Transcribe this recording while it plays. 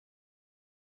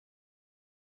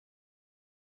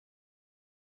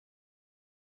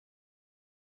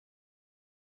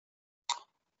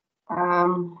Okay.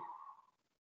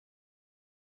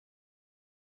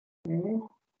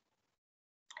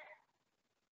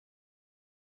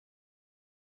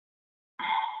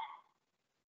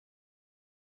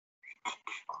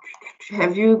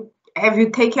 Have you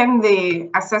taken the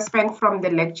assessment from the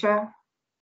lecture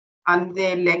on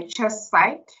the lecture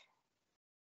site,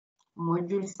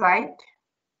 module site?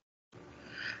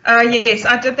 Yes,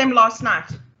 I did them last night,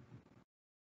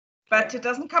 but it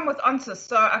doesn't come with answers.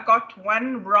 So I got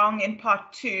one wrong in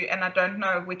part 2, and I don't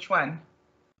know which one.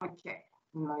 Okay,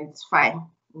 no, it's fine.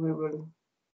 We will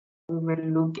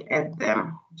look at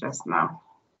them just now.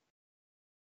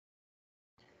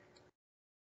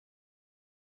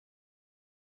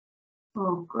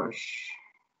 Oh gosh.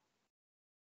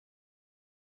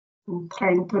 I'm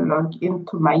trying to log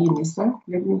into myUnisa.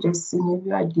 Let me just see,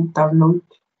 maybe I did download.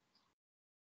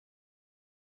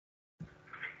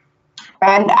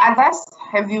 And others,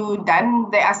 have you done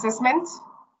the assessment?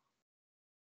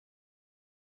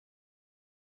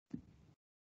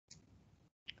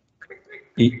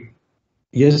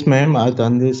 Yes, ma'am, I've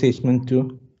done the assessment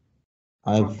too.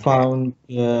 I found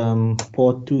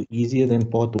part 2 easier than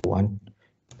part 1.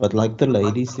 But like the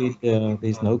lady said,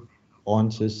 there's no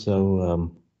answers,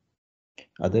 so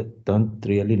I don't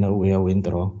really know where I went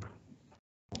wrong.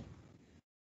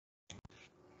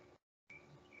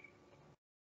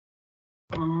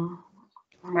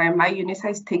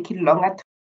 myUnisa is taking longer.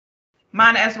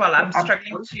 Mine as well. I'm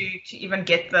struggling to even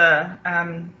get the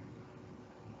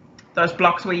those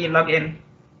blocks where you log in.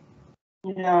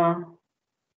 Yeah,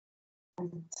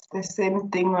 it's the same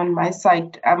thing on my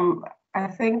side. I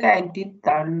think I did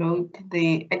download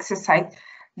the exercise.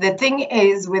 The thing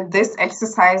is, with these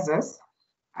exercises,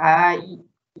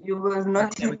 you will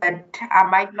notice that I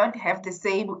might not have the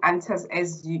same answers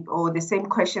as you, or the same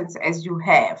questions as you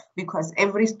have, because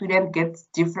every student gets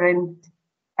different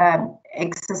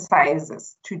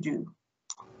exercises to do.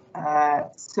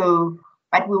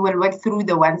 But we will work through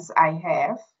the ones I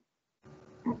have.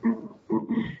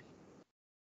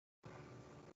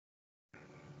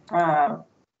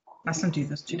 Mustn't do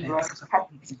this today.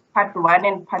 Part 1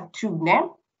 and part 2, ne?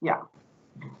 Yeah.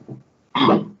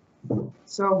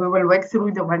 So we will work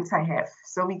through the ones I have.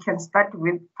 So we can start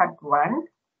with part 1.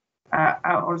 I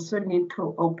also need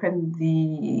to open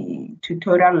the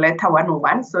tutorial letter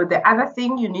 101. So the other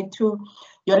thing you need to,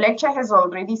 your lecture has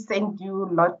already sent you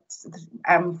lots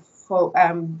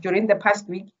during the past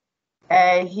week.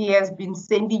 He has been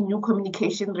sending you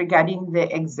communication regarding the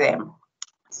exam.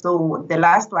 So the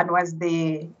last one was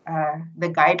the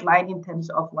guideline in terms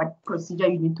of what procedure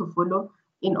you need to follow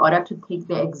in order to take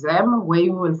the exam, where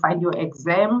you will find your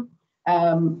exam,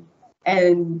 and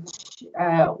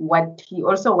what he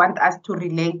also wants us to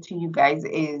relate to you guys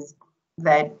is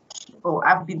that,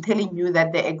 I've been telling you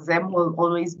that the exam will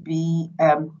always be,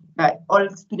 all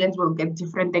students will get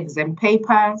different exam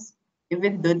papers,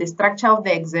 even though the structure of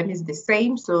the exam is the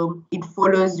same. So it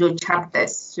follows your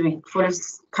chapters. So it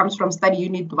comes from study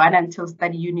unit 1 until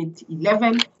study unit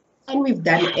 11. And we've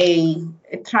done a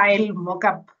trial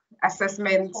mock-up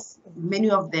assessments, many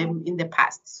of them in the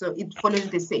past. So it follows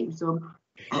the same. So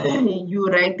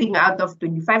you're writing out of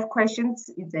 25 questions,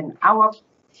 it's an hour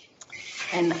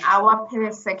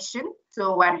per section.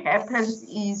 So what happens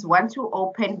is, once you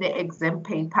open the exam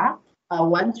paper,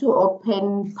 once you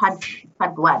open part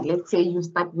 1, let's say you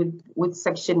start with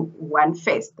section 1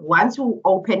 first. Once you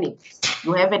open it,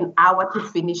 you have an hour to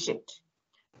finish it.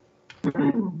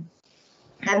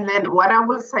 And then what I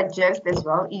will suggest as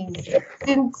well is,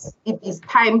 since it is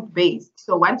time-based,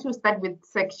 so once you start with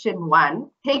section 1,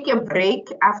 take a break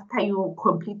after you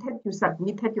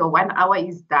submitted your 1 hour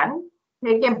is done.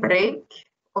 Take a break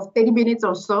of 30 minutes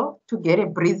or so to get a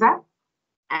breather,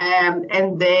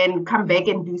 and then come back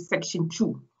and do section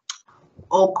 2,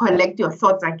 or collect your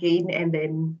thoughts again and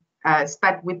then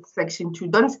start with section 2.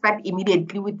 Don't start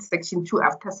immediately with section 2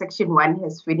 after section 1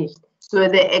 has finished. So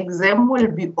the exam will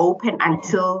be open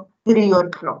until 3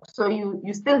 o'clock. So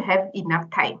you still have enough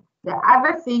time. The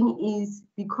other thing is,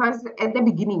 because at the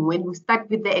beginning, when you start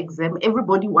with the exam,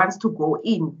 everybody wants to go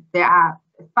in. There are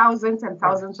thousands and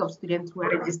thousands of students who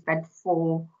are registered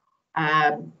for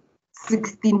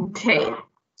 1610.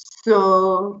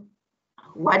 So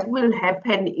what will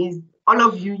happen is, all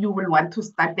of you will want to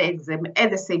start the exam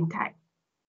at the same time.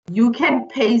 You can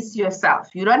pace yourself.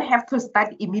 You don't have to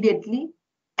start immediately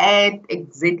at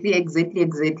exactly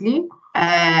 11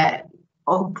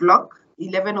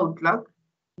 o'clock.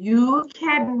 You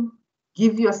can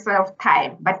give yourself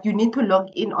time, but you need to log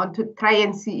in to try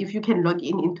and see if you can log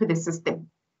in into the system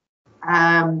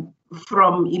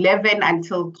from 11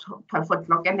 until 12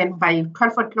 o'clock, and then by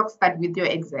 12 o'clock start with your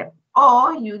exam.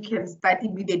 or you can start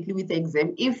immediately with the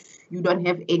exam if you don't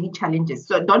have any challenges.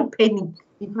 So don't panic,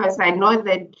 because I know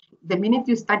that the minute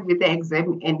you start with the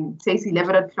exam and it says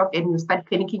 11 o'clock and you start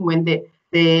panicking when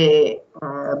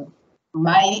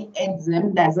my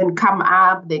exam doesn't come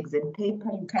up, the exam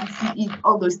paper, you can't see it,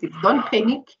 all those things. Don't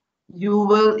panic. You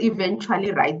will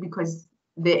eventually write, because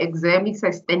the exam is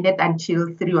extended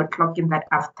until 3 o'clock in that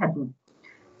afternoon.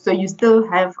 So you still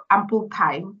have ample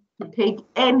time to take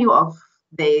any of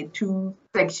the 2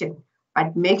 sections,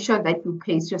 but make sure that you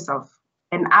pace yourself.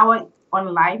 An hour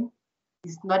online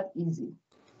is not easy.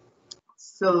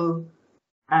 So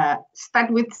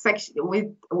start with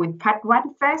part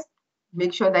 1 first.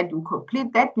 Make sure that you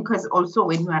complete that, because also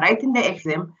when you are writing the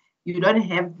exam, you don't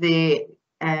have the,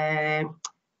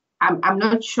 I'm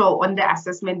not sure on the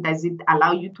assessment, does it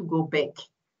allow you to go back?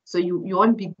 So you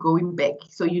won't be going back.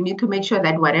 So you need to make sure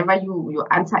that whatever you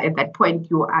answer at that point,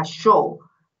 you are sure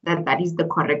that that is the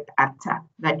correct answer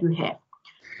that you have.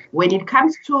 When it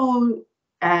comes to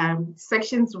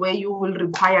sections where you will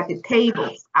require the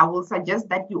tables, I will suggest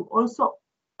that you also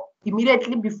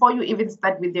immediately before you even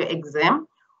start with your exam,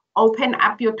 open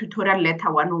up your tutorial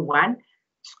letter 101,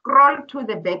 scroll to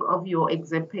the back of your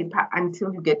exam paper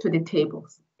until you get to the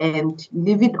tables, and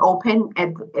leave it open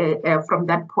at from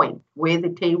that point where the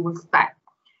tables start.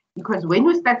 Because when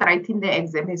you start writing the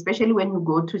exam, especially when you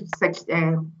go to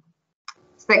section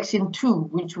 2,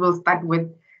 which will start with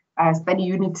study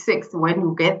unit 6, when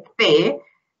you get there,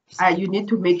 you need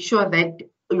to make sure that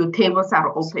your tables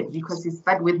are open, because it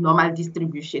starts with normal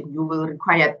distribution. You will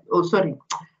require,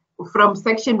 from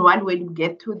section 1, when you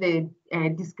get to the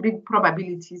discrete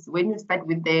probabilities, when you start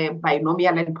with the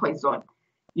binomial and Poisson,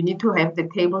 you need to have the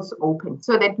tables open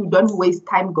so that you don't waste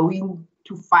time going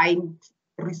to find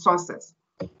resources.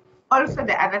 Also,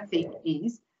 the other thing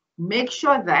is, make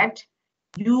sure that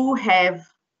you have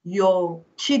your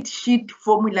cheat sheet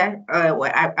formula,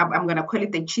 I'm going to call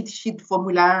it the cheat sheet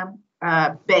formula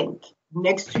bank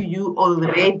next to you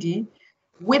already,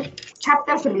 with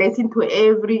chapters relating to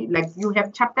every, like you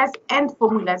have chapters and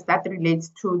formulas that relates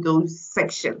to those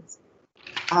sections.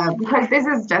 Because this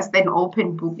is just an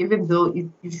open book, even though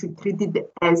you should treat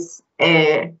it as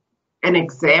an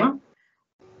exam,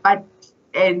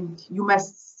 and you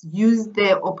must use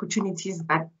the opportunities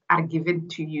that are given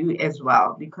to you as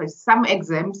well, because some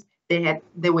exams, they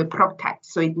were proctored,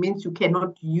 so it means you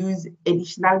cannot use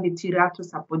additional material to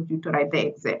support you to write the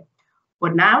exam.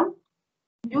 But now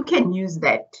you can use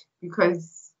that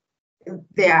because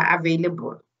they are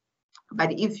available.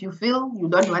 But if you feel you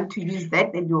don't want to use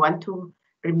that and you want to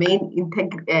remain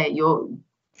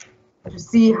to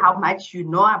see how much you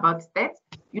know about stats,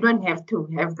 you don't have to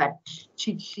have that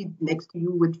cheat sheet next to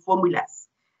you with formulas.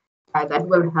 That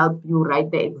will help you write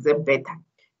the exam better.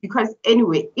 Because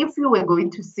anyway, if you were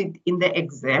going to sit in the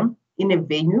exam in a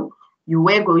venue, you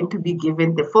were going to be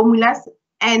given the formulas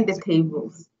and the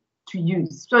tables to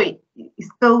use. So it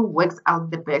still works out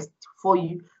the best for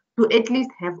you to at least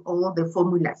have all the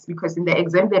formulas, because in the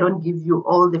exam, they don't give you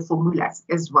all the formulas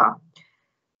as well.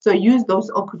 So use those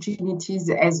opportunities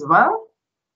as well.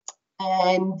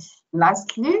 And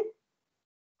lastly,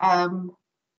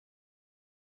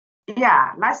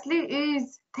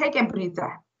 is take a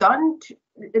breather. Don't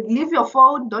leave your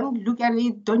phone, don't look at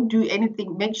it, don't do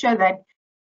anything. Make sure that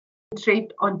you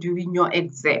concentrate on doing your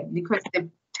exam, because the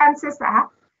chances are,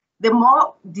 the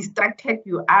more distracted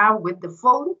you are with the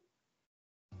phone,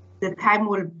 the time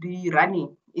will be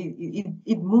running.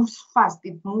 It moves fast,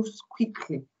 it moves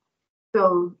quickly.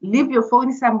 So leave your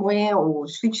phone somewhere or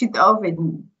switch it off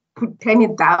and turn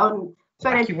it down, so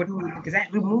that you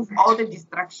remove all the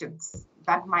distractions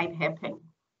that might happen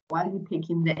while you're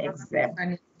taking the exam.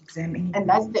 And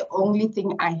that's the only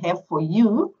thing I have for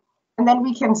you. And then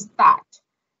we can start.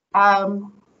 I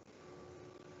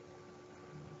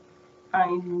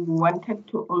wanted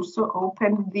to also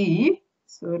open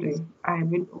sorry, I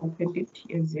haven't opened it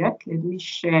yet. Let me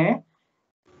share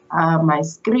my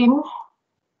screen.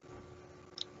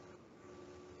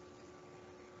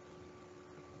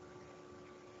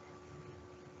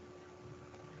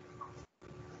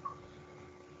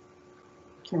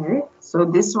 Okay, so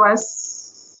this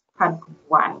was part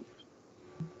 1.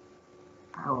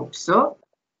 I hope so.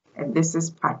 And this is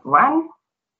part 1.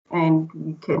 And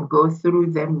we can go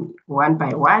through them one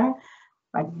by one.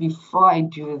 But before I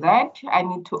do that, I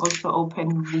need to also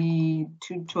open the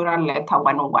tutorial letter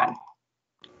 101,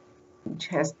 which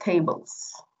has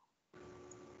tables.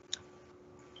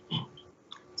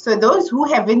 So those who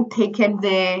haven't taken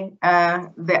the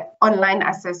online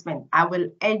assessment, I will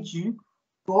urge you,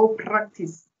 go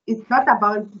practice. It's not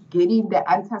about getting the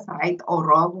answers right or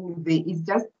wrong. It's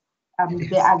just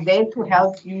They are there to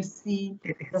help you see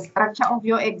the structure of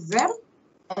your exam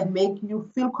and make you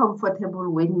feel comfortable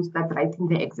when you start writing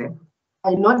the exam.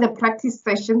 I know the practice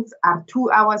sessions are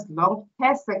 2 hours long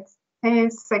per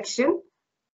section.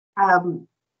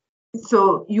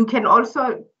 So you can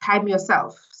also time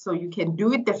yourself. So you can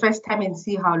do it the first time and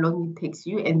see how long it takes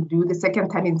you, and do the second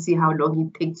time and see how long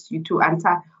it takes you to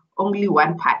answer only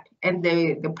one part. And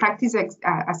the practice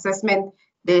assessment,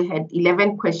 they had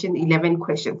 11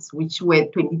 questions, which were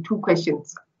 22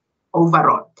 questions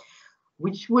overall,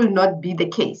 which will not be the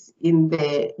case. In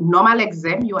the normal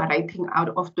exam, you are writing out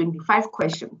of 25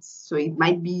 questions. So it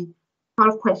might be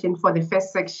 12 questions for the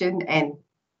first section and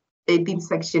 18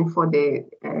 section for the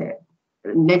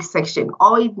next section,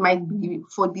 or it might be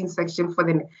 14 section for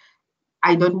the,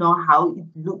 I don't know how it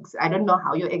looks. I don't know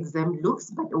how your exam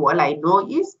looks, but all I know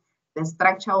is the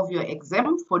structure of your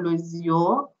exam follows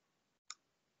your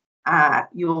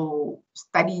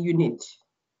study unit.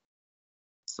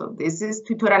 So this is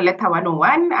tutorial letter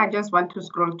 101. I just want to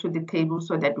scroll to the table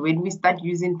so that when we start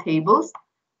using tables,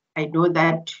 I know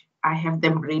that I have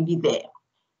them ready there.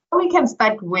 So we can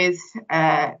start with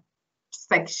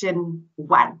section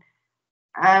 1.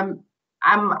 I'm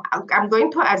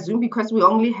going to assume, because we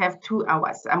only have 2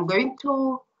 hours, I'm going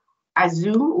to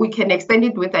assume we can extend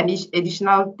it with an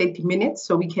additional 30 minutes,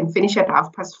 so we can finish at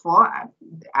 4:30.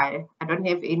 I don't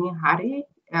have any hurry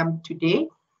today.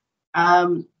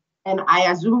 And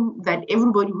I assume that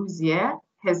everybody who's here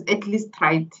has at least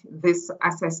tried this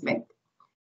assessment.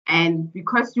 And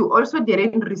because you also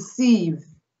didn't receive,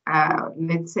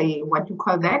 let's say, what you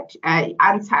call that,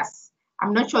 answers.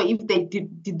 I'm not sure if they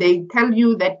did they tell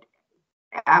you that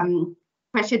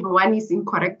question 1 is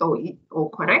incorrect or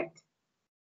correct?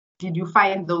 Did you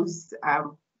find those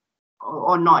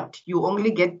or not? You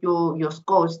only get your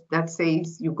scores that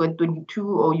says you got 22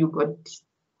 or you got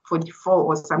 44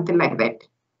 or something like that.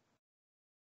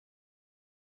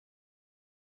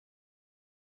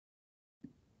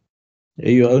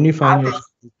 You only find your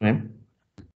scores, ma'am.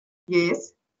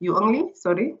 Yes, you only,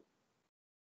 sorry?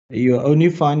 You only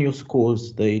find your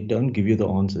scores. They don't give you the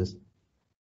answers.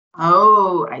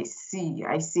 Oh, I see.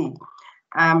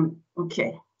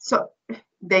 Okay, so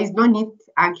there is no need.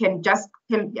 I can just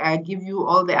give you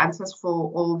all the answers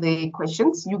for all the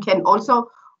questions. You can also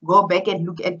go back and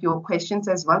look at your questions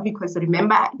as well, because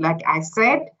remember, like I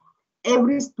said,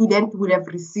 every student would have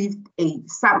received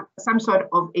some sort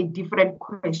of a different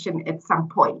question at some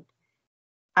point.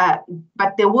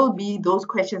 But there will be those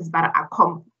questions that are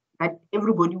common, that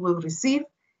everybody will receive.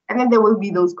 And then there will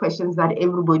be those questions that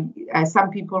some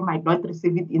people might not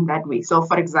receive it in that way. So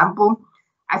for example,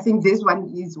 I think this one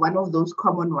is one of those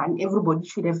common ones. Everybody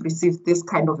should have received this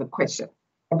kind of a question,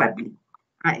 probably.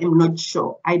 I am not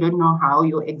sure. I don't know how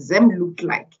your exam looked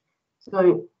like.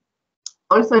 So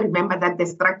also remember that the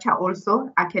structure also,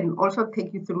 I can also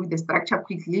take you through the structure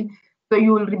quickly. So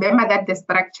you will remember that the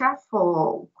structure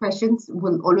for questions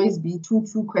will always be two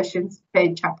questions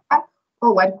per chapter,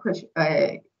 or one question,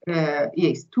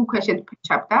 yes, 2 questions per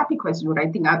chapter, because you're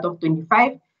writing out of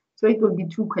 25. So it will be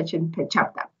 2 questions per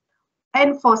chapter.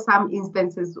 And for some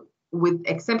instances, with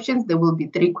exceptions, there will be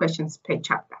 3 questions per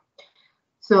chapter.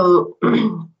 So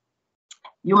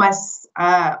you must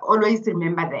always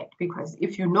remember that, because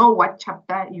if you know what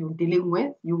chapter you're dealing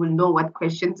with, you will know what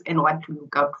questions and what to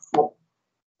look out for.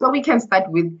 So we can start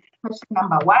with question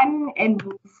number 1 and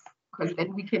move, because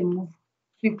then we can move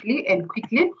swiftly and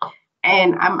quickly.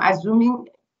 And I'm assuming,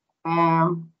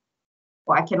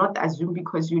 or I cannot assume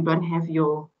because you don't have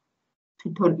your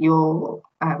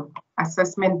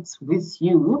assessments with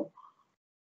you.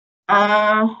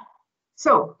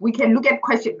 So we can look at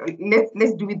question.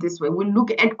 Let's do it this way. We'll look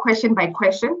at question by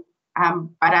question. But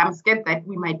I'm scared that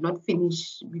we might not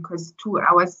finish, because 2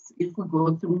 hours, if we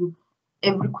go through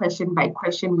every question by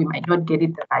question, we might not get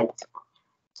it right.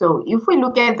 So if we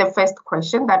look at the first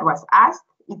question that was asked,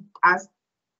 it asked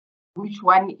which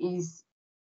one is,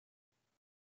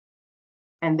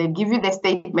 and they give you the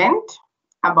statement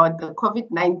about the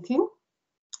COVID-19,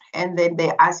 and then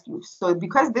they ask you. So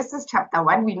because this is chapter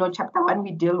 1, we know chapter 1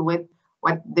 we deal with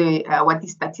what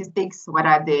is statistics, what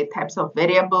are the types of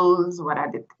variables, what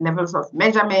are the levels of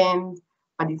measurement,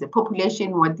 what is a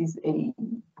population, what is a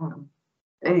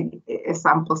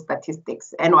sample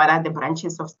statistics, and what are the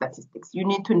branches of statistics. You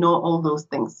need to know all those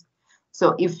things.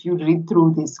 So if you read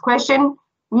through this question,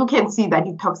 you can see that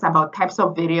it talks about types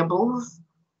of variables,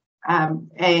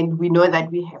 and we know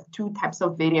that we have 2 types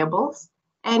of variables,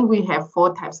 and we have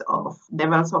 4 types of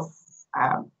levels of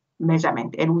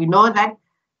measurement. And we know that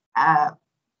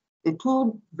the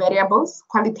 2 variables,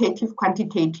 qualitative,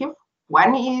 quantitative,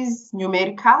 one is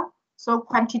numerical, so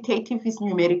quantitative is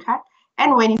numerical,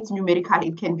 And when it's numerical,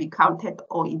 it can be counted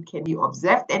or it can be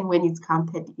observed. And when it's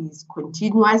counted, is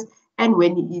continuous. And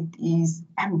when it is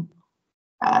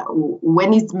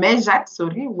when it's measured,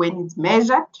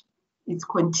 it's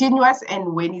continuous.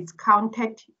 And when it's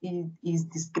counted, it is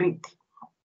discrete.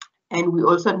 And we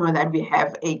also know that we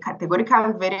have a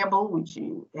categorical variable, which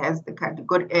has the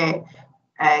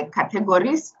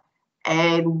categories.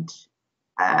 And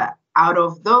out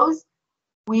of those,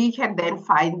 we can then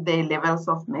find the levels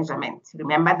of measurement.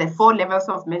 Remember the 4 levels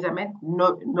of measurement: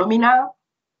 nominal,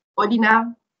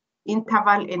 ordinal,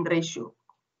 interval, and ratio.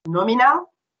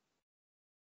 Nominal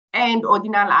and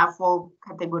ordinal are for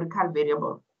categorical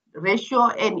variable. Ratio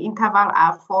and interval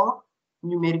are for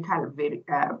numerical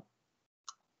variable.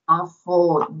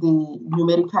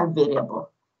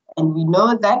 And we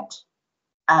know that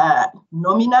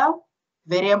nominal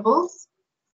variables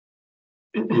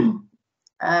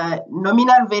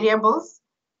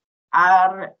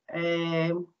are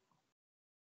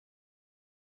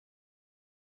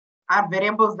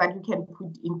variables that you can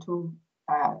put into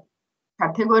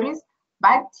categories,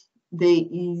 but there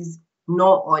is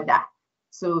no order.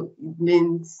 So it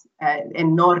means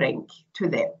and no rank to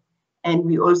them. And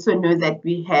we also know that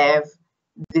we have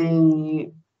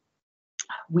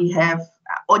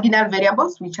ordinal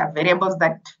variables, which are variables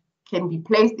that can be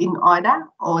placed in order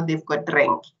or they've got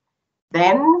rank.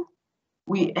 Then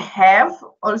we have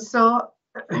also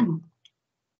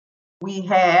we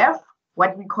have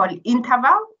what we call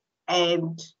interval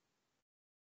and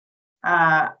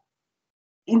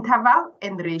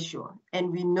ratio,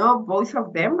 and we know both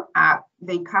of them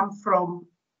they come from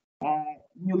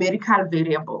numerical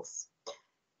variables,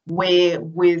 where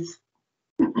with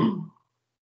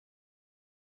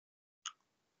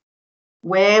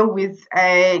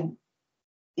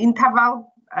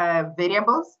interval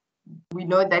variables, we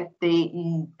know that there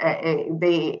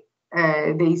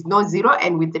is no zero,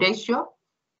 and with ratio,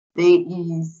 there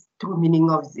is true meaning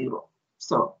of zero.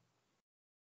 So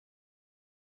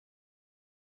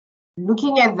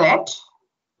looking at that,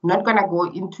 I'm not going to go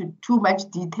into too much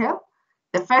detail.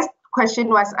 The first question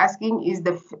was asking is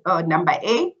the number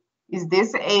A, is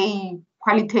this a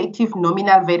qualitative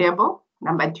nominal variable?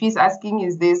 Number 2 is asking,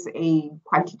 is this a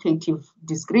quantitative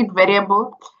discrete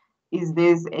variable? Is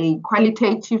this a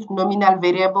qualitative nominal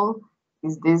variable?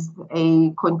 Is this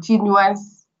a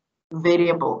continuous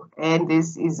variable? And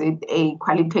this is it a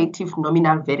qualitative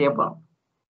nominal variable?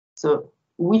 So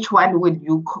which one would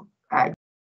you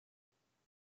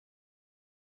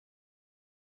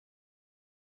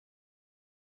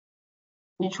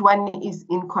which one is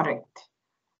incorrect?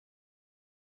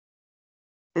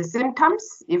 The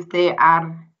symptoms, if they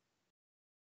are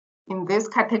in these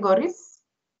categories,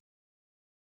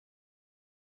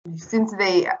 since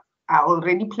they are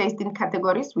already placed in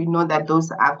categories, we know that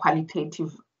those are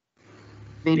qualitative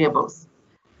variables.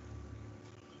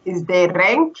 Is there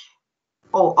rank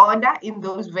or order in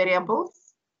those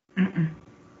variables?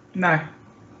 No.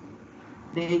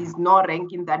 There is no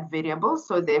rank in that variable,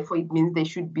 so therefore it means there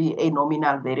should be a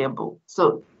nominal variable.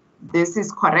 So this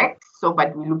is correct, so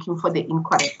but we're looking for the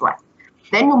incorrect one.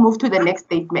 Then we move to the next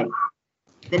statement.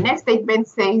 The next statement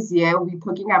says here, we're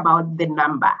talking about the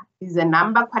number. Is a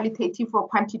number qualitative or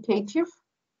quantitative?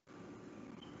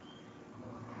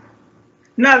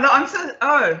 No, the answer,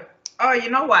 oh, you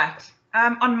know what?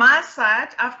 On my side,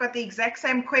 I've got the exact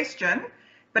same question,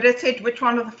 but it said which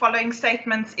one of the following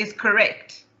statements is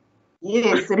correct.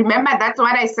 Yes, remember that's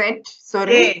what I said.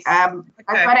 Sorry. Yes.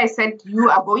 That's what I said.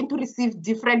 You are going to receive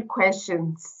different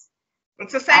questions.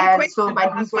 It's the same question, so,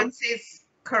 but this one says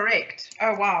correct.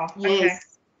 Oh, wow. Yes. Okay.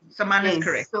 So mine is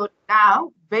correct. So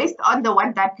now, based on the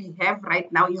one that we have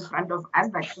right now in front of us,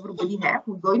 that everybody have,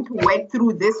 we're going to work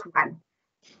through this one.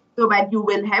 So that you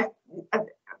will have,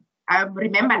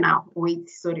 remember now, wait,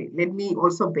 sorry, let me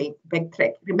also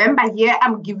backtrack. Remember here,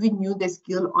 I'm giving you the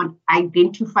skill on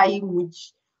identifying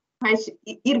which question,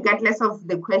 regardless of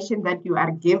the question that you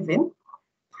are given,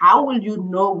 how will you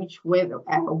know which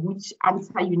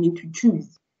answer you need to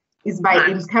choose? Is by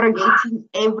interrogating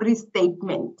every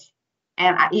statement.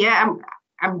 And here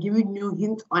I'm giving you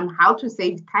hints on how to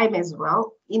save time as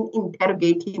well in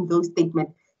interrogating those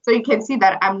statements. So you can see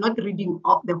that I'm not reading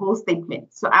the whole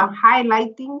statement. So I'm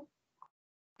highlighting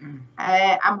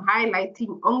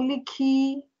only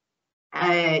key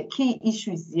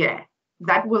issues here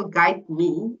that will guide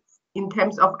me in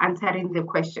terms of answering the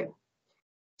question.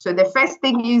 So the first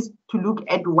thing is to look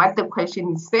at what the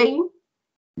question is saying,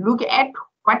 look at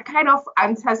what kind of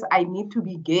answers I need to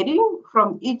be getting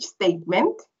from each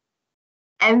statement,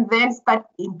 and then start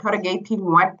interrogating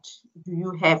what do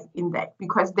you have in that.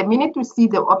 Because the minute you see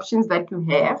the options that you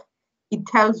have, it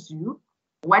tells you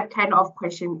what kind of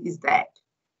question is that?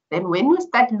 Then when you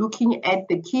start looking at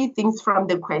the key things from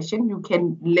the question, you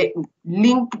can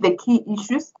link the key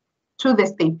issues to the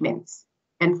statements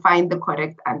and find the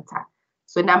correct answer.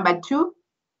 So number 2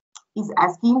 is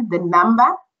asking the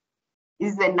number.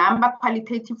 Is the number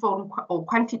qualitative or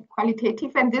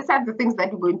qualitative? And these are the things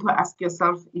that you're going to ask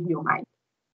yourself in your mind.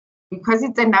 Because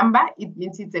it's a number, it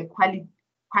means it's a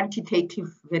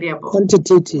quantitative variable.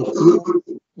 Quantitative.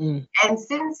 And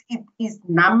since it is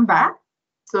number,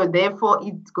 so therefore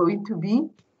it's going to be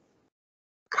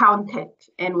counted.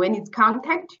 And when it's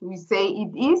counted, we say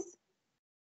it is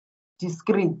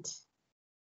discrete.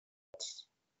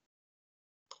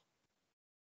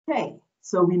 Okay,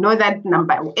 so we know that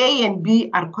number A and B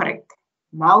are correct.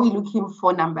 Now we're looking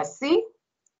for number C.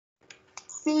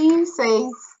 C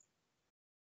says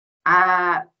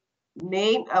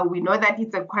we know that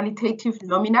it's a qualitative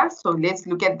nominal, so let's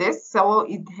look at this. So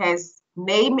it has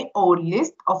name or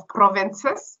list of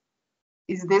provinces.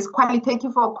 Is this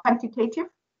qualitative or quantitative?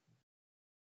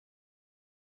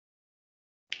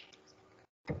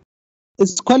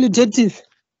 It's qualitative.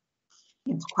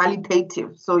 It's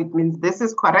qualitative, so it means this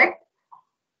is correct.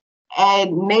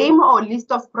 And name or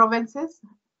list of provinces,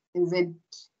 is it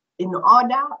in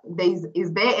order?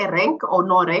 Is there a rank or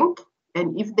no rank?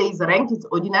 And if there is rank, it's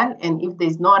ordinal. And if there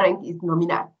is no rank, it's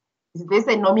nominal. Is this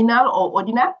a nominal or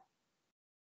ordinal?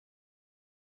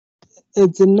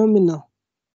 It's a nominal.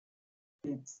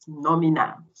 It's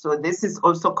nominal. So this is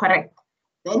also correct.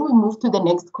 Then we move to the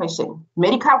next question.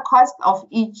 Medical cost of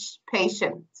each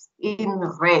patient in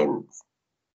rent.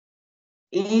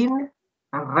 In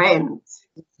rent.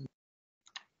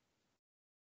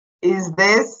 Is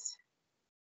this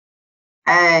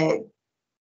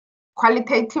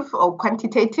qualitative or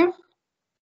quantitative?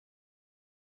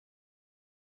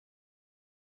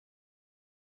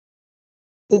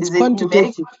 It's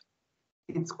quantitative.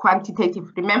 It's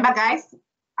quantitative. Remember, guys,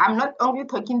 I'm not only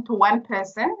talking to one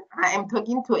person, I am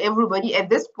talking to everybody. At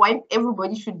this point,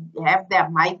 everybody should have their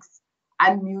mics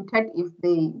unmuted if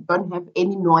they don't have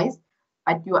any noise,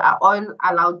 but you are all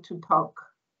allowed to talk.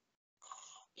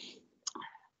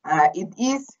 It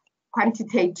is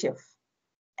quantitative.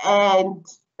 And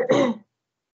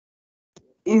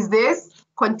is this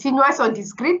continuous or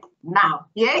discrete? Now,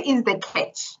 here is the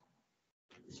catch.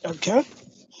 Okay.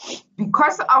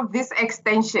 Because of this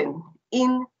extension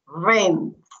in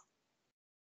rent,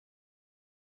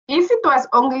 if it was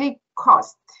only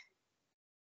cost,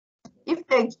 if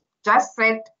they just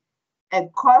said a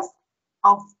cost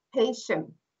of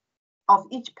patient, of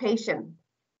each patient,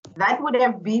 that would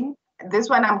have been, this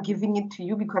one I'm giving it to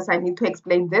you because I need to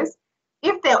explain this.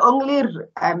 If they only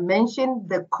mentioned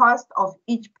the cost of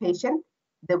each patient,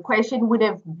 the question would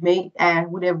have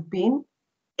been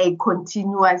a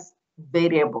continuous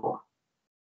variable.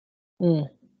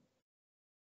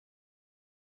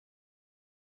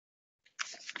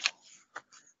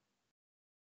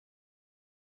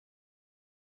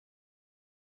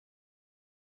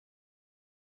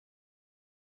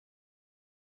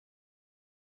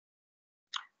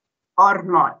 Or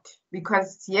not,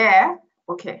 because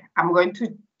okay, I'm going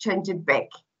to change it back.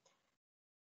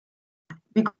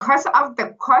 Because of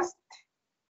the cost,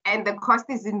 and the cost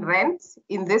is in rent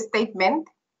in this statement,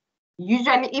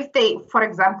 usually if they, for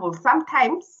example,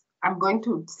 sometimes, I'm going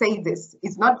to say this,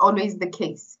 it's not always the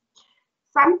case.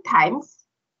 Sometimes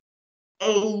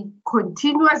a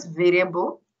continuous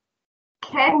variable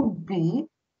can be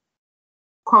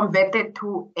converted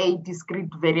to a discrete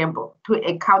variable, to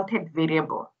a counted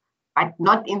variable, but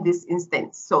not in this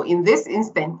instance. So in this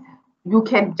instance, you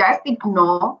can just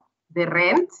ignore the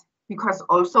rent, because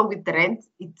also with the rent,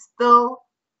 it's still,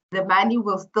 the money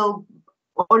will still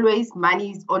always,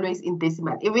 money is always in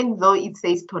decimal. Even though it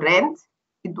says to rent,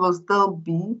 it will still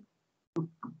be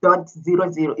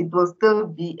 .00. It will still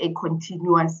be a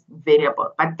continuous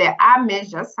variable. But there are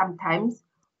measures sometimes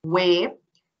where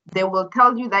they will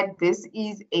tell you that this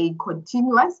is a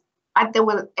continuous, but they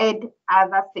will add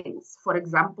other things. For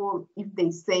example, if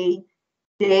they say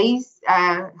days,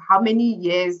 how many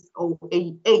years, or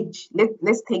age,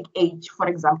 let's take age, for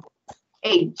example.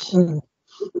 Age.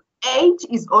 Age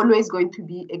is always going to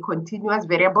be a continuous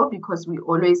variable because we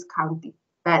always count it.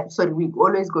 We're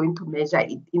always going to measure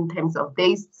it in terms of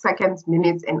days, seconds,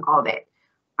 minutes, and all that.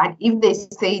 But if they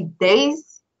say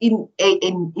days in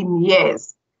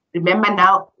years, remember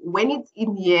now, when it's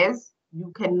in years,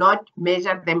 you cannot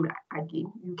measure them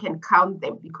again. You can count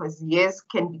them because years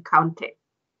can be counted.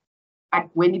 But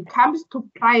when it comes to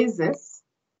prices,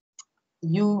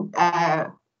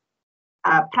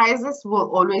 prices will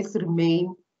always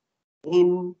remain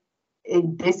in a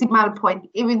decimal point,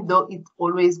 even though it's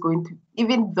always going to,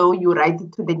 even though you write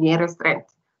it to the nearest rand,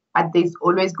 but there's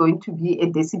always going to be a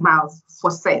decimal for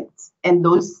cents, and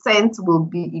those cents will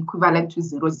be equivalent to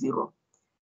 00.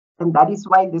 And that is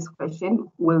why this question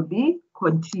will be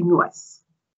continuous.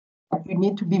 But you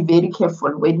need to be very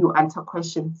careful when you answer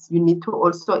questions. You need to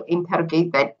also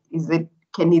interrogate that,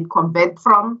 can it convert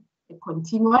from a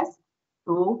continuous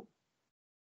to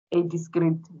a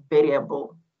discrete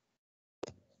variable?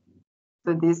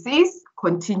 So this is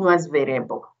continuous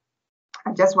variable.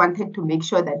 I just wanted to make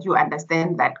sure that you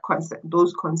understand that concept,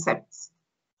 those concepts.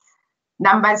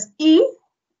 Numbers E,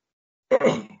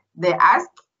 they ask,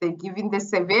 they're giving the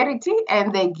severity,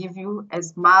 and they give you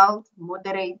as mild,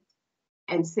 moderate,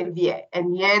 and severe.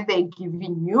 And here they're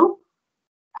giving you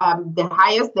the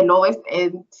highest, the lowest,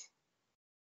 and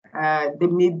the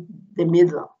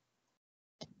middle.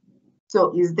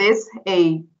 So is this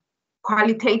a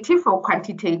qualitative or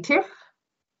quantitative?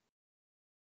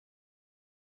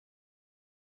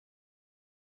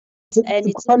 And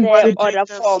it's in the order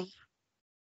form.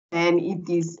 And it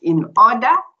is in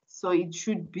order, so it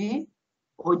should be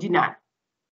ordinal.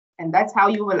 And that's how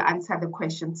you will answer the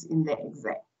questions in the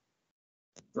exam.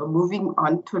 So moving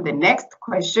on to the next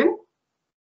question.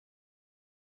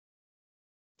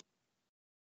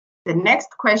 The next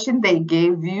question they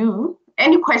gave you,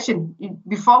 any question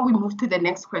before we move to the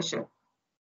next question?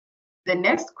 The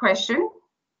next question,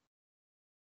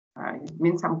 it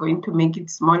means I'm going to make it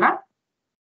smaller.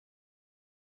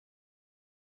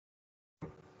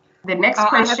 The next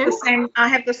question. I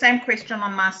have the same question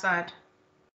on my side.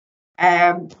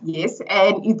 Yes,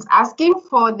 and it's asking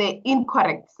for the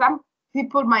incorrect. Some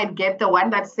people might get the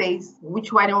one that says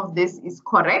which one of this is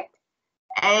correct.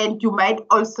 And you might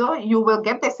also, you will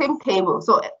get the same table.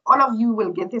 So all of you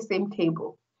will get the same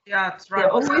table. Yeah, that's right.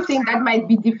 The only thing that might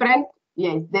be different,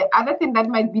 yes, the other thing that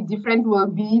might be different will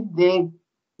be the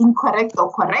incorrect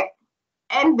or correct.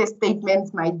 And the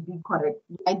statements might be correct,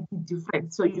 might be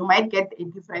different. So you might get a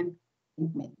different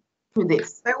statement to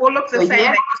this. They all look the same,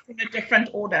 they're just in a different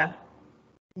order.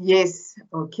 Yes,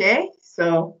 okay.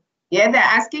 So yeah, they're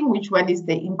asking which one is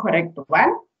the incorrect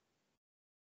one.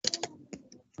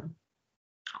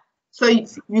 So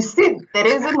you see, the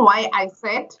reason why I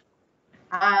said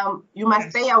you must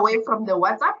stay away from the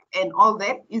WhatsApp and all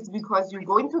that is because you're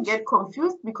going to get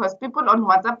confused, because people on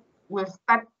WhatsApp will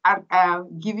start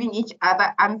giving each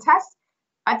other answers,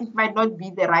 but it might not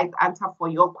be the right answer for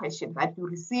your question that you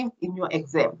received in your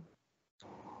exam.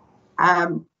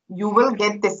 You will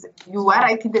get this, you are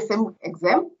writing the same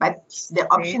exam, but the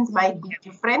options might be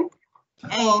different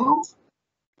and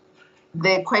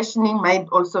the questioning might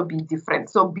also be different.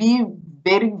 So be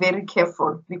very, very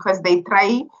careful, because they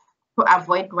try to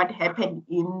avoid what happened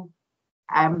in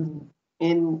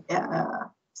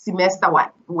semester 1,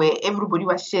 where everybody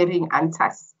was sharing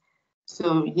answers.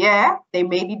 So yeah, they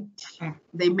made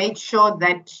sure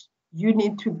that you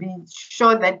need to be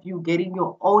sure that you're getting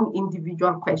your own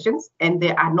individual questions and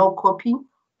there are no copying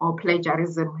or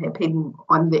plagiarism happening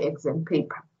on the exam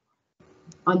paper,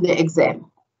 on the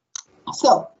exam.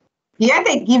 So here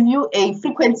they give you a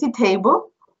frequency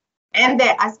table and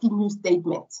they're asking you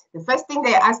statements. The first thing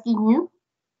they're asking you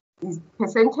is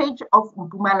percentage of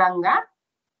Mpumalanga.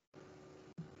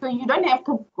 So you don't have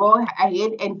to go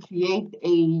ahead and create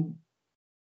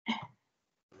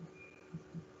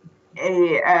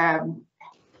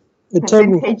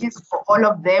percentages for all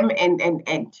of them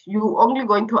and you only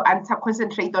going to answer,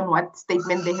 concentrate on what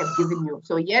statement they have given you.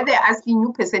 So here they're asking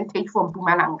you percentage for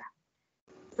Mpumalanga.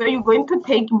 So you're going to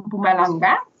take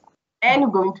Mpumalanga and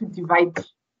you're going to divide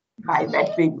by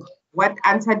that value. What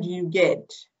answer do you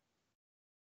get?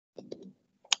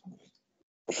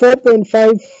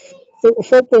 4.5,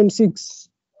 4.6.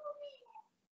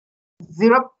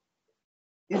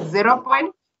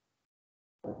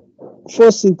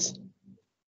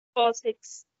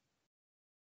 0.46.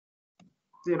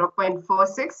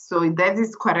 0.46, so that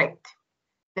is correct.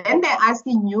 Then they're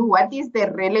asking you what is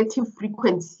the relative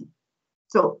frequency.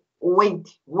 So wait.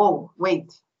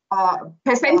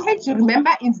 Percentage,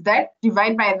 remember, is that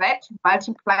divide by that,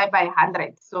 multiply by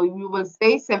 100. So you will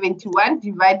say 71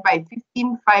 divide by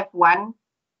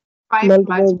 15,515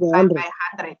 multiply by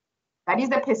 100. That is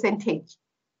the percentage.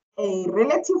 A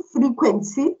relative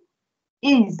frequency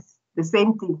is the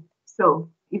same thing. So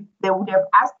if they would have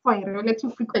asked for a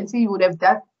relative frequency, you would have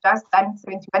just done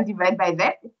 71 divided by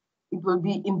that. It will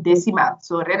be in decimal.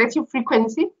 So relative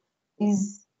frequency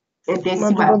is a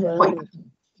decimal point.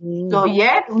 So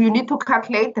yeah, you need to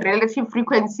calculate relative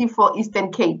frequency for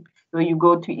Eastern Cape. So you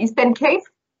go to Eastern Cape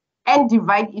and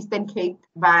divide Eastern Cape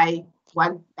by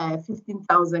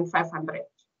 15,500.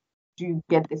 Do you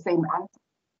get the same answer?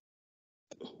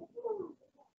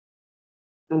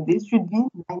 So this should be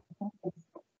 1936.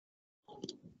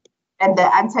 And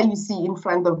the answer you see in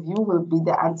front of you will be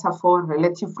the answer for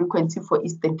relative frequency for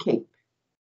Eastern Cape.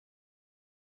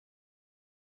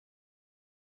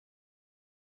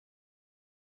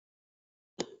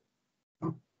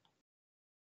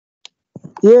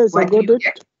 Yes, What I got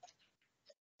it.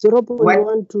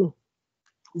 0.12.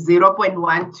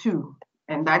 0.12,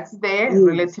 and that's the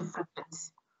relative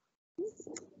frequency.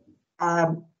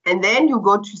 And then you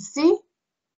go to C.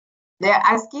 They're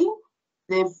asking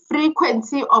the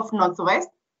frequency of northwest.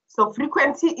 So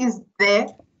frequency is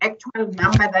the actual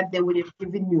number that they would have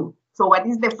given you. So what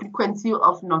is the frequency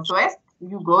of northwest?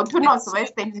 You go to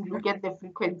northwest and you look at the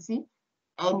frequency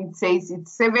and it says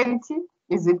it's 70.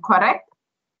 Is it correct?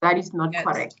 That is not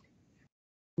correct.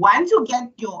 Once you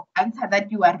get your answer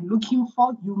that you are looking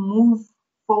for, you move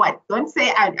forward. Don't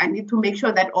say, I need to make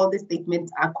sure that all the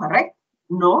statements are correct.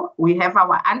 No, we have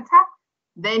our answer.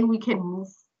 Then we can move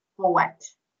forward.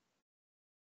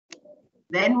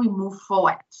 Then we move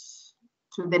forward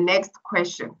to the next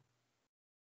question.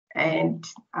 And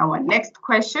our next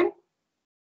question,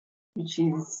 which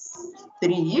is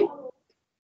 3.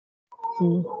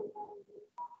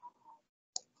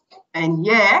 And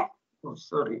yeah, oh,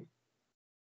 sorry.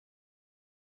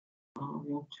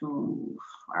 Moving too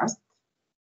fast.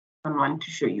 I don't want to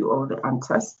show you all the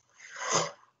answers.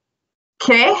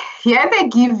 Okay, here they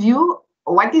give you,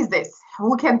 what is this?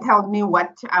 Who can tell me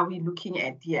what are we looking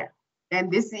at here?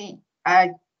 And this is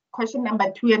question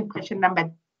number 2 and question number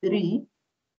 3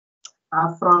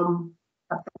 are from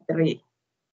chapter 3.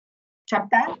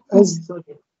 Chapter 2, sorry.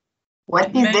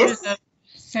 What is this?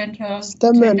 Central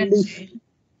tendency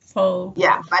for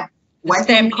yeah, but what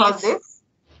do we call this?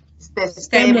 It's the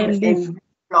stem and leaf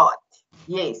plot.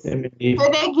 Yes. So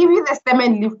they give you the stem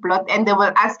and leaf plot and they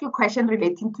will ask you a question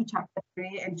relating to chapter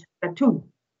 3 and chapter 2.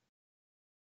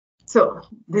 So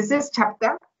this is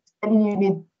chapter and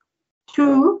unit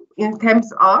 2 in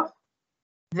terms of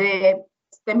the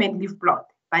stem and leaf plot.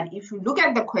 But if you look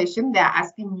at the question, they're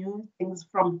asking you things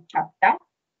from chapter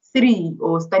 3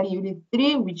 or study unit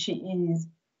 3, which is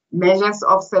measures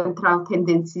of central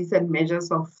tendencies and measures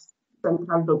of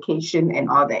central location and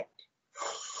all that.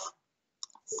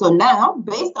 So now,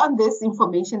 based on this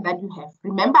information that you have,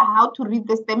 remember how to read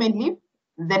the stem and leaf?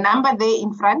 The number there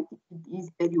in front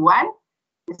is 31.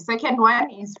 The second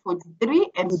one is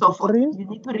 43 and so forth. You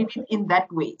need to read it in that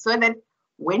way so that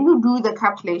when you do the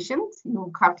calculations,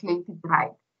 you calculate it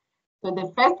right. So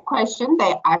the first question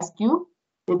they ask you,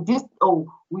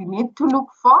 we need to look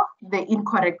for the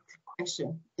incorrect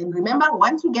question. And remember,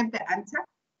 once you get the answer,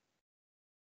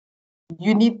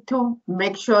 you need to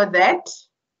make sure that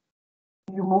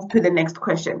you move to the next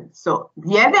question. So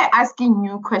here they're asking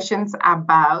you questions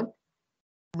about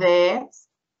the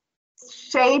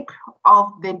shape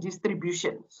of the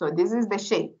distribution. So this is the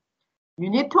shape. You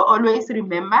need to always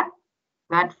remember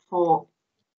that for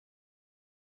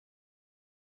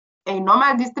a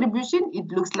normal distribution, it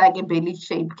looks like a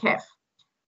belly-shaped curve.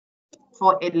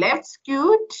 For a left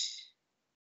skewed,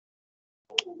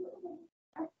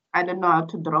 I don't know how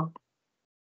to draw.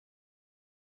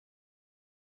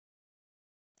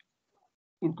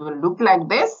 It will look like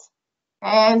this.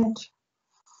 And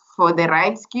for the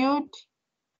right skewed,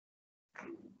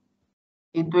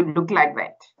 it will look like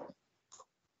that.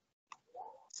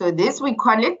 So this we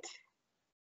call it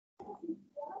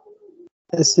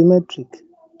asymmetric.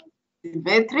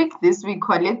 Symmetric. This we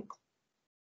call it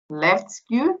left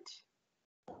skewed.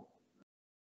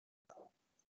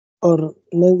 Or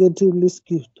negatively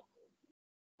skewed.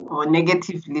 Or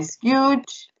negatively skewed.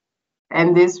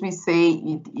 And this we say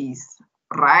it is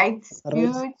right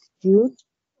skewed. Right skewed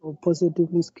or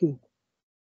positively skewed.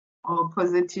 Or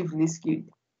positively skewed.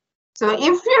 So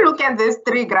if you look at these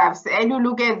 3 graphs and you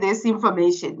look at this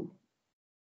information,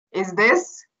 is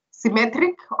this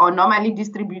symmetric or normally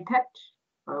distributed?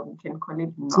 We can call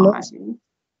it normally.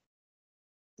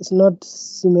 It's not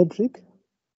symmetric.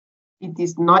 It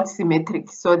is not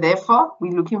symmetric. So therefore,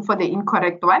 we're looking for the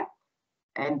incorrect one.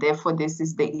 And therefore, this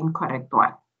is the incorrect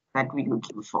one that we're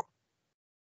looking for.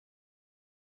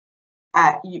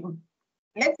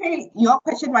 Let's say your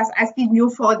question was asking you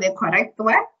for the correct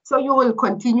one. So you will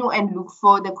continue and look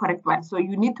for the correct one. So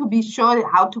you need to be sure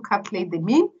how to calculate the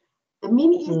mean. The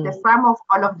mean is the sum of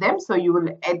all of them. So you will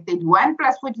add 31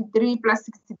 plus 43 plus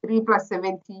 63 plus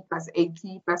 70 plus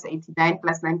 80 plus 89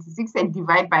 plus 96 and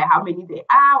divide by how many there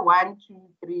are. 1, 2,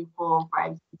 3, 4,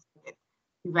 5, 6, 7.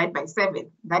 Divide by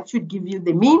 7. That should give you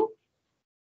the mean.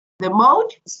 The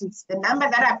mode is the number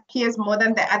that appears more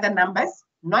than the other numbers,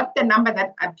 not the number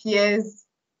that appears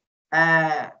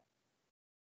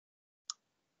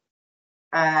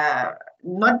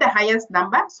not the highest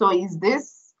number. So is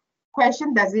this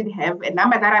question, does it have a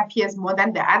number that appears more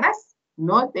than the others?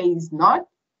 No, there is not.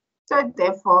 So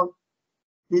therefore,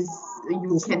 this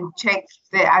you can check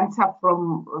the answer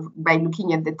from by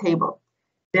looking at the table.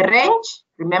 The range,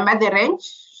 remember the range.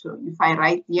 So if I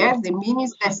write here, the mean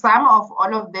is the sum of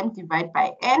all of them divided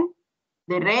by n.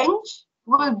 The range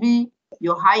will be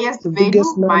your highest value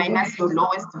minus your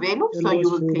lowest value. So you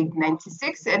will take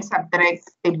 96 and subtract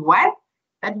 31.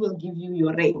 That will give you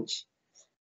your range.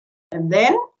 And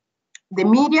then the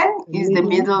median is the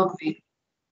middle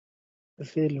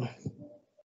value.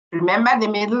 Remember the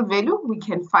middle value, we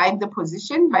can find the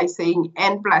position by saying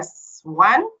n plus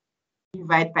 1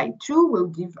 divided by 2 will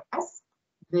give us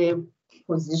the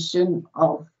position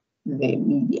of the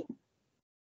median.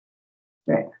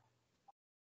 Right.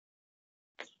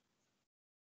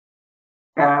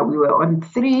 We were on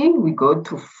 3, we go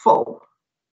to 4.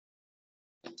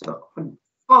 So on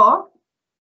 4,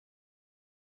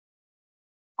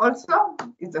 also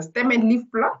it's a stem and leaf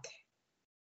plot.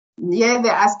 Here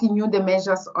they're asking you the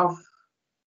measures of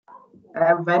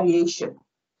variation.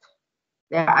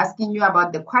 They're asking you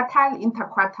about the quartile,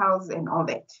 interquartiles, and all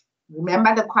that.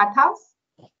 Remember the quartiles?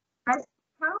 First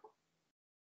quartile,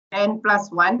 n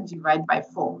plus 1 divided by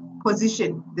 4.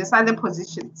 Position, these are the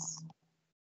positions.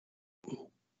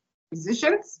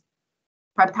 Positions,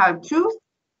 quartile 2,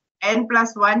 n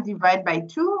plus 1 divided by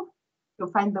 2 to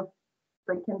find the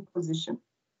second position.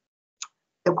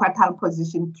 The quartile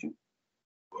position 2.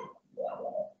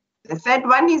 The third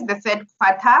one is the third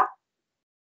quartile,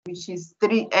 which is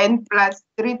 3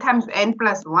 times n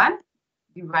plus 1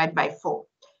 divided by 4.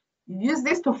 You use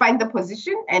this to find the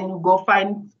position and you go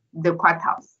find the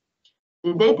quartiles.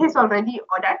 The data is already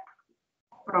ordered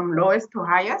from lowest to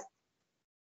highest.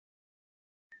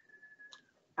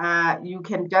 You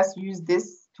can just use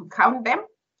this to count them.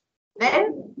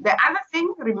 Then the other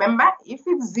thing, remember, if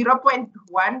it's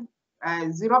 0.1,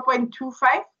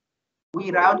 0.25,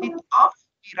 we round it off,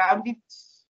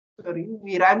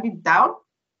 we round it down.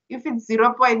 If it's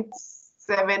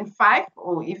 0.75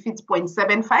 or if it's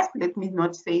 0.75, let me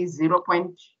not say 0.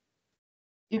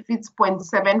 If it's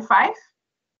 0.75,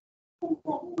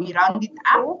 we round it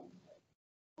up.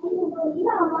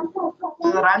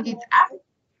 We round it up.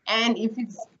 And if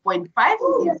it's 0.5,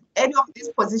 if any of this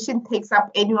position takes up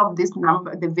any of this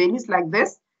number, the values like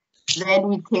this, then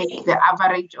we take the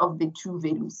average of the two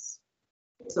values.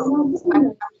 So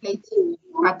start calculating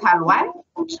quartile 1.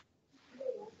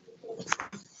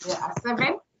 There are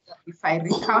 7. If I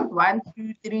recount 1,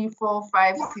 2, 3, 4,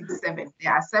 5, 6, 7.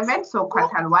 There are 7. So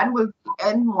quartile 1 will be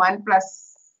n1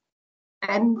 plus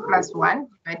n plus 1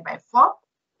 divided by 4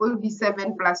 will be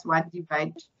 7 plus 1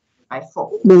 divided by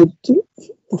 4. Okay.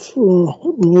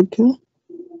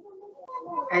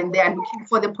 And they are looking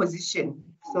for the position.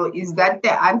 So is that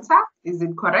the answer? Is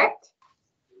it correct?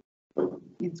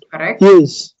 It's correct.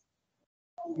 Yes.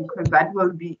 Because that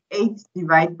will be 8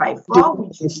 divided by 4,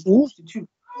 which is 2.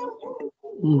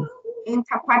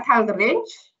 Interquartile range.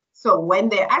 So when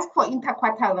they ask for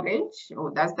interquartile range,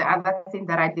 that's the other thing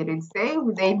that I didn't say,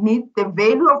 they need the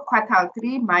value of quartile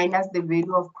 3 minus the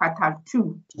value of quartile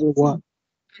 2. What?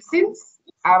 Since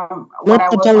what I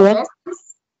was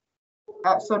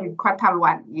sorry, quartile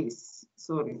 1, yes,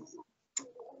 sorry.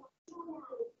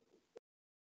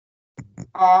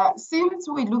 Since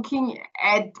we're looking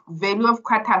at value of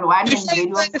quartile 1 and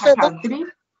value of quartile 3,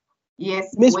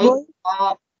 yes, wait,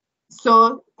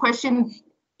 so question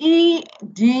E,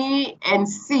 D, and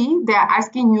C, they're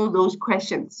asking you those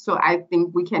questions. So I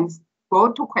think we can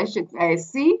go to question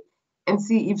C and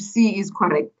see if C is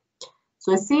correct.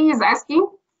 So C is asking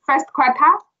first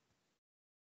quartile.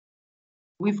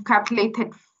 We've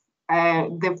calculated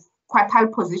the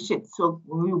quartile position. So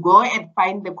we go and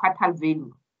find the quartile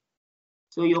value.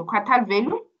 So your quartile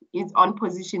value is on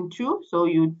position 2. So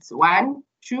it's 1,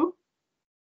 2.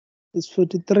 It's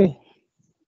 43.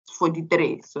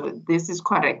 43. So this is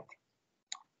correct.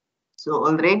 So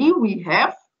already we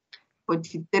have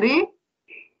 43.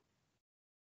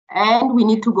 And we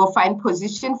need to go find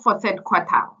position for third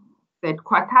quartile. Third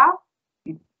quartile,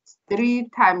 it's 3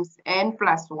 times n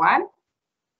plus 1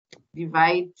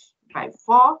 divided by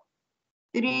 4.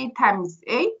 3 times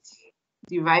 8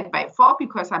 divided by 4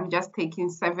 because I'm just taking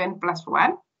 7 plus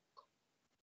 1.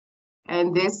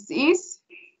 And this is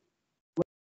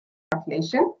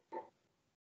calculation.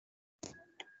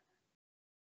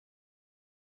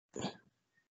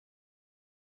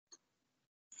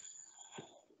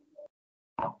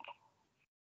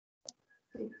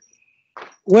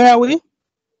 Where are we?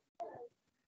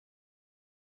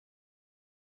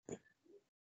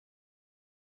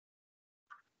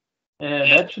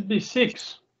 that should be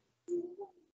 6.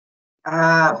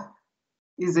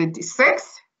 Is it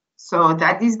 6? So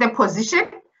that is the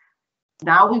position.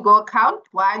 Now we go count.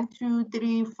 1, 2,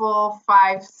 3, 4,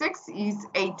 5, 6 is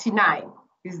 89.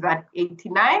 Is that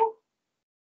 89?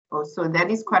 Oh, so that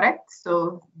is correct.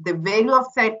 So the value of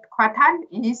third quartile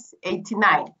is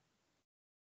 89.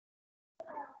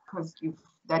 Because if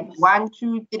that 1,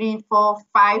 2, 3, 4,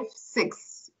 5,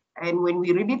 6. And when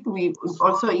we read it, we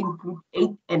also include 8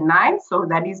 and 9. So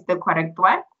that is the correct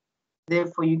one.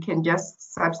 Therefore, you can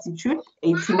just substitute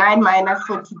 89 minus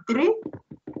 43.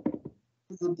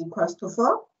 Is it equals to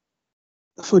 4?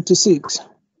 46.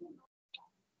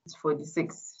 It's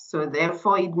 46. So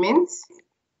therefore, it means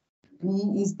B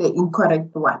is the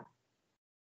incorrect one.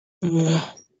 Yeah.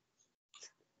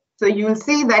 So you'll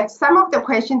see that some of the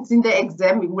questions in the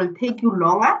exam will take you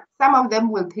longer. Some of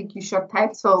them will take you short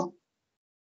time. So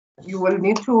you will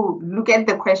need to look at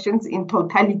the questions in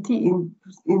totality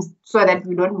so that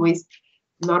we don't waste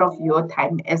a lot of your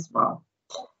time as well.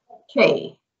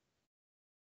 Okay.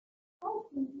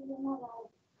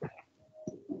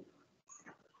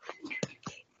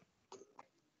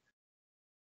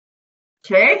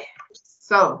 Okay,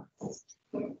 so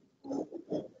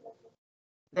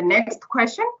the next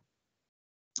question.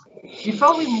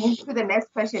 Before we move to the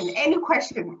next question, any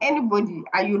question, anybody,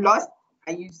 are you lost?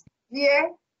 Are you here?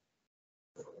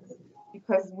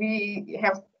 Because we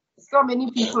have so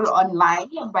many people online,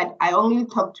 but I only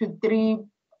talked to 3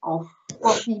 or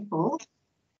 4 people.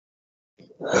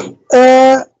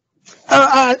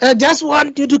 I just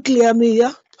want you to clear me,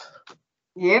 yeah?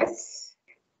 Yes.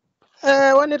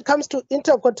 When it comes to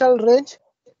interquartile range,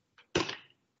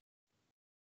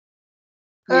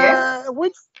 Yes.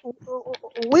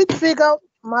 Which figure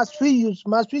must we use?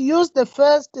 Must we use the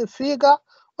first figure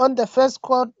on the first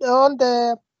quarter, on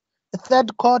the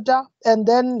third quarter, and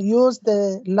then use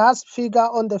the last figure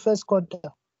on the first quarter?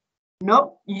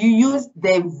 No, you use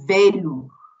the value.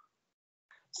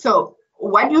 So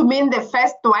what do you mean the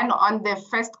first one on the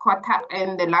first quarter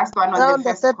and the last one on the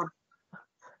first quarter?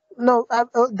 No,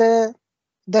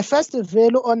 the first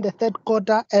value on the third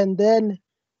quarter, and then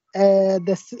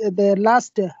the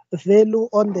last value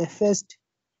on the first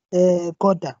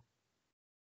quarter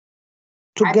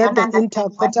to get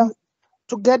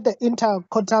the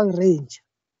interquartile range.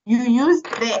 You use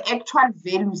the actual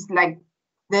values, like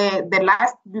the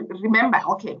last. Remember,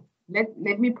 okay.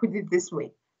 Let me put it this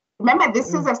way. Remember,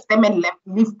 this is a stem and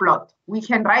leaf plot. We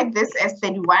can write this as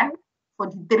 31,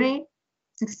 43,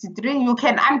 63. You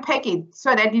can unpack it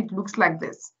so that it looks like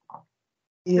this.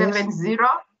 Yes. 70,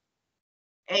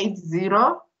 80,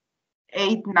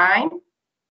 89,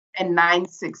 and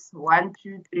 96. 1,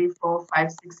 2, 3, 4,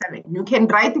 5, 6, 7. You can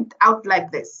write it out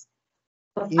like this.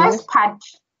 The first part,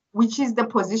 which is the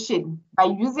position, by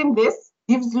using this,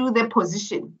 gives you the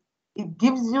position. It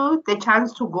gives you the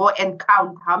chance to go and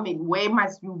count where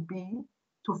must you be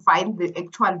to find the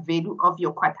actual value of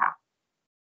your quartile.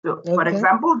 So, for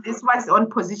example, this was on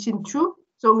position 2,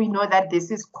 so we know that this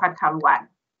is quartile 1,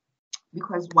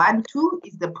 because 1, 2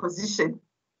 is the position,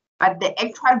 but the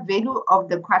actual value of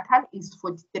the quartile is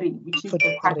 43, which is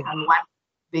the quartile 1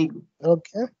 value.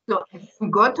 Okay. So if we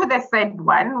go to the third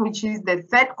one, which is the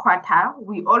third quartile,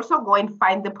 we also go and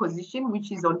find the position,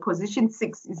 which is on position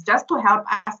 6. It's just to help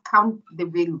us count the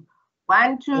value.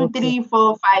 1, 2, 3,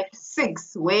 4, 5,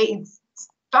 6, where it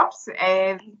stops,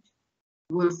 and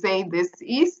we'll say this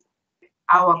is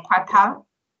our quartile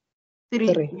 3.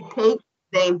 We take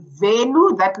the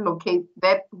value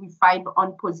that we find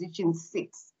on position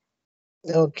 6.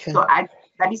 Okay. So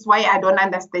that is why I don't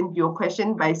understand your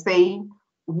question by saying,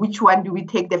 which one do we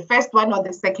take, the first one or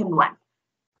the second one?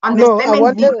 On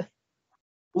the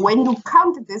when you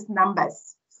count these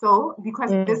numbers, so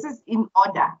because this is in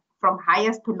order from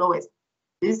highest to lowest,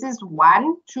 this is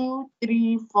 1, 2,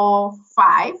 3, 4,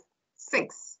 5,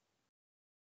 6.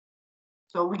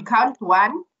 So we count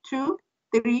 1, 2,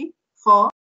 3, 4,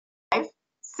 5,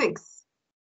 6.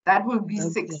 That will be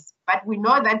 6. But we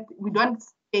know that we don't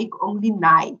take only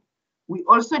 9. We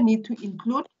also need to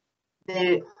include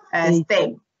the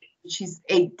stem, which is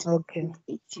 8. Okay.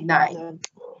 89.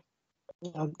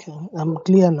 Okay, I'm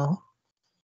clear now.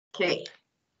 Okay.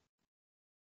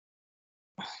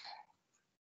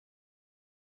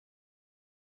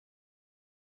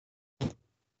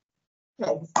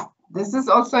 Okay. This is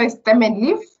also a stem and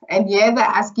leaf, and here they're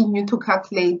asking you to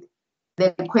calculate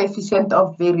the coefficient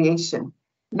of variation.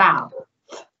 Now,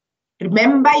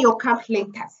 remember your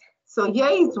calculators. So here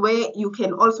is where you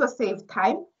can also save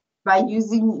time by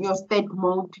using your state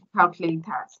mode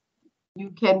calculators.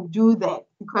 You can do that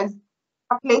because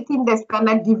calculating the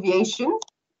standard deviation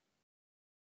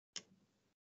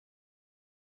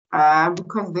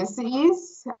because this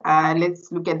is,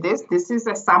 let's look at this. This is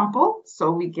a sample,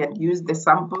 so we can use the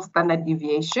sample standard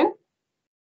deviation.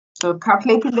 So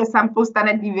calculating the sample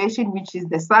standard deviation, which is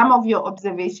the sum of your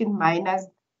observation minus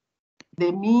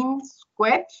the mean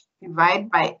squared divided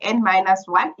by n minus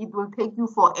 1, it will take you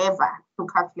forever to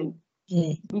calculate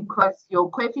because your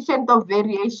coefficient of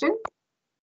variation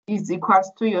is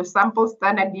equals to your sample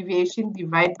standard deviation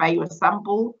divided by your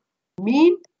sample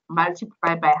mean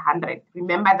multiplied by 100.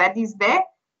 Remember, that is the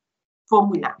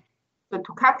formula. So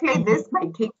to calculate this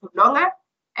might take you longer,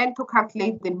 and to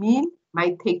calculate the mean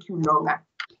might take you longer.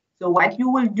 So what you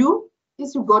will do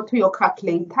is you go to your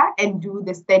calculator and do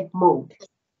the step mode.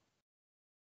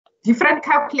 Different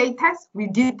calculators, we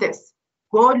did this.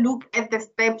 Go look at the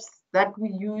steps that we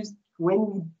used when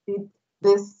we did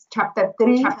this chapter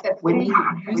 3, when we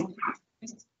used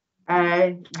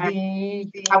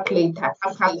the calculator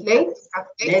to calculate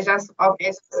measures of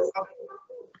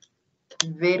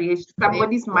variation.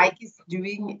 Somebody's mic is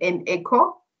doing an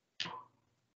echo.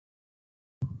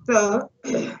 So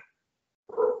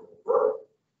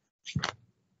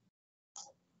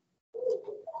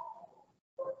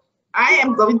I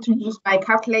am going to use my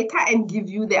calculator and give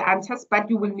you the answers, but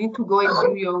you will need to go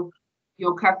and do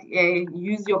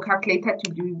use your calculator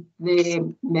to do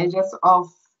the measures of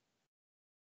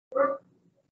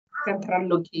central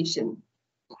location.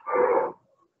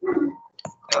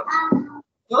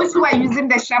 Those who are using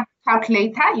the sharp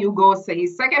calculator, you go say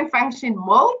second function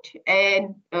mode,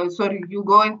 and you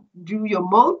go and do your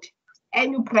mode,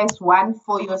 and you press 1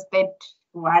 for your step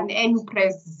 1, and you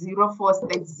press 0 for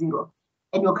step 0.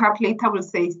 And your calculator will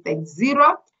say step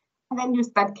 0, and then you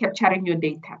start capturing your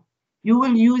data. You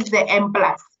will use the M+.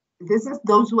 This is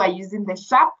those who are using the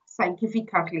sharp scientific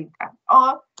calculator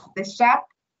or the sharp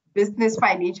business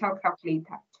financial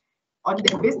calculator. On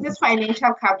the business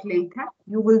financial calculator,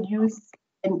 you will use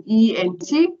an E and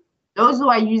T. Those who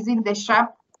are using the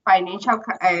sharp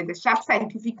the sharp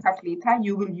scientific calculator,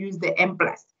 you will use the M+.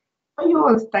 So you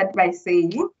will start by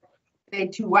saying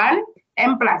 31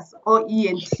 M+ or E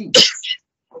and T.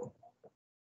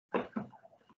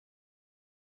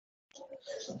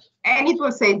 And it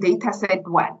will say data set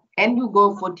 1, and you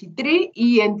go 43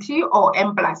 ENT or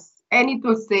M+, and it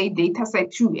will say data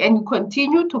set 2, and you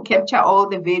continue to capture all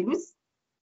the values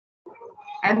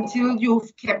until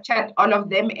you've captured all of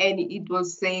them, and it will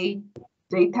say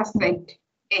data set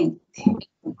 8.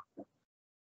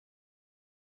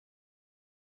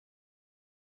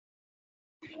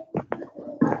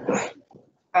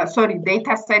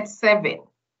 Data set 7.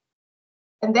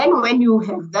 And then when you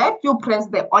have that, you press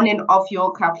the on and off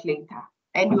your calculator,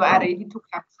 and you are ready to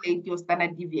calculate your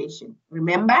standard deviation.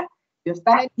 Remember, your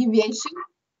standard deviation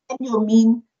and your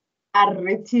mean are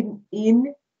written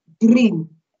in green,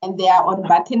 and they are on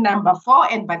button number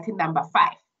 4 and button number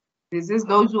 5. This is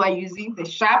those who are using the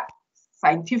sharp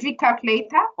scientific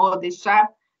calculator or the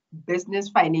sharp business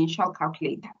financial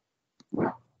calculator.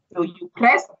 So you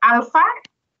press alpha,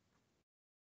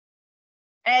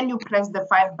 and you press the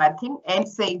 5 button and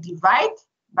say divide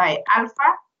by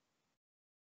alpha,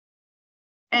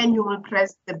 and you will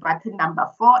press the button number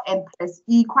 4 and press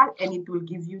equal, and it will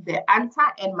give you the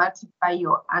answer, and multiply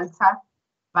your answer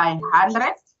by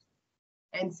 100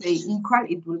 and say equal,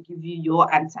 it will give you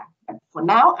your answer. But for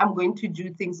now, I'm going to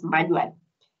do things manually.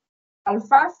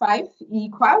 Alpha 5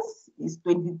 equals is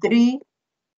 23,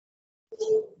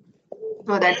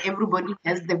 so that everybody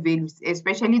has the values,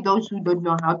 especially those who don't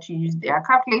know how to use their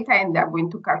calculator and they're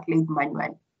going to calculate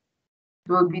manually.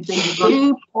 It will be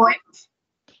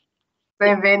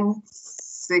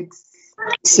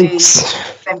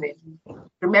 23.767.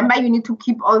 Remember, you need to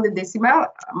keep all the decimal.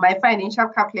 My financial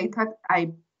calculator,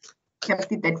 I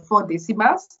kept it at 4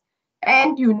 decimals.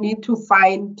 And you need to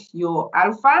find your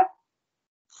alpha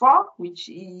 4, which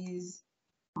is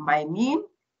my mean,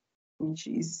 which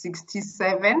is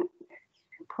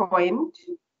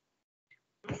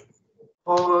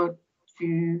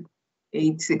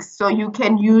 67.4286. So you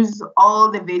can use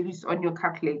all the values on your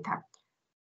calculator.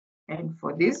 And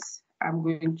for this, I'm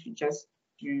going to just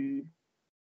do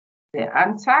the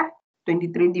answer,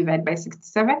 23 divided by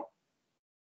 67.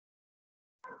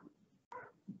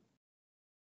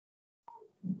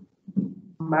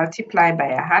 Multiply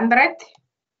by 100,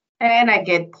 and I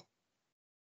get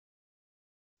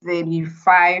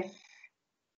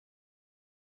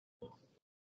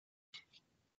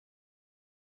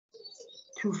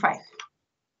 35.25.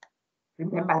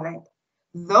 Remember that.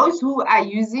 Those who are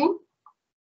using,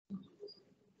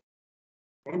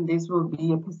 and this will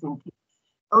be a percentage,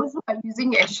 those who are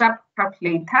using a sharp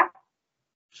calculator,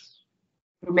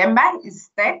 remember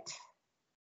is that.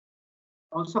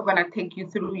 Also gonna take you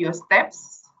through your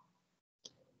steps.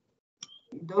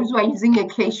 those who are using a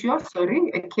Casio,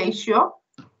 sorry, a Casio.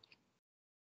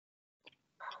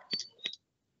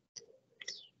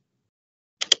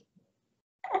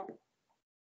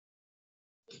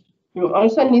 You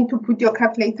also need to put your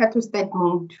calculator to state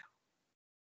mode.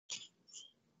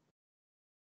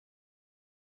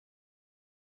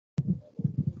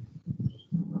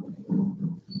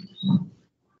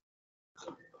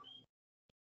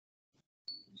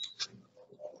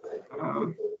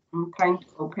 I'm trying to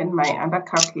open my other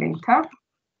calculator.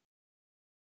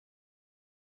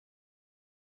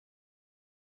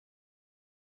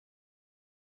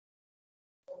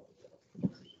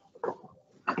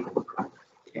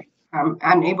 Okay. I'm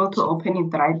unable to open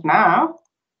it right now.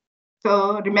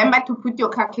 So remember to put your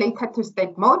calculator to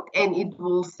state mode, and it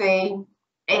will say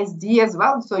SD as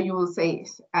well. So you will say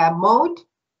mode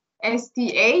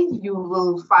STA. You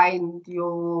will find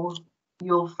your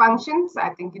functions.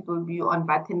 I think it will be on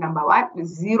button number 1,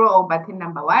 0 or button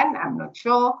number 1. I'm not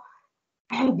sure,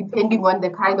 depending on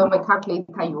the kind of a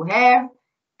calculator you have.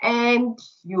 And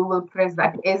you will press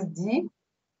that SD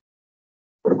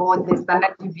for the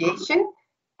standard deviation,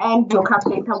 and your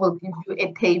calculator will give you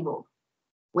a table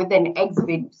with an X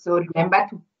value. So remember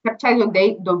to capture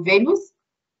the values.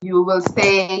 You will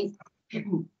say,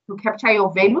 to capture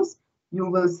your values, you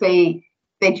will say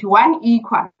 31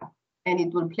 equal, and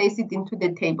it will place it into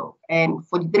the table, and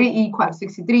 43 equal,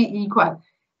 63 equal,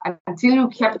 until you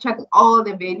captured all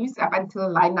the values up until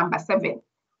line number 7.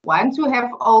 Once you have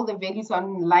all the values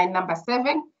on line number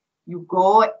 7, you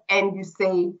go and you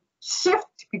say shift,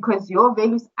 because your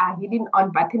values are hidden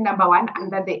on button number 1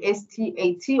 under the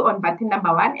STA on button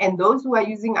number 1, and those who are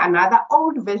using another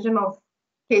old version of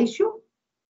Casio,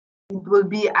 it will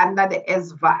be under the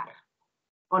SVAR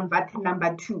on button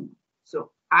number 2.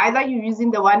 So either you're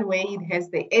using the one where it has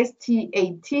the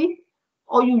STA,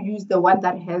 or you use the one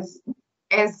that has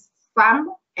SVAR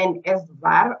and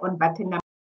SVAR on button number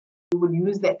 2. You will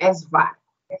use the SVAR.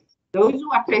 Those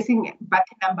who are pressing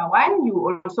button number 1,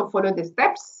 you also follow the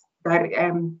steps. That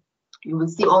you will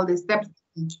see all the steps.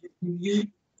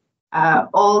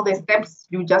 All the steps,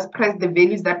 you just press the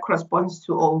values that corresponds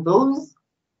to all those,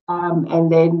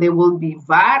 and then there will be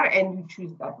VAR, and you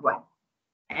choose that one.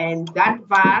 And that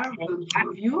VAR will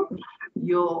give you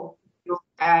your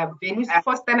values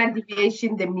for standard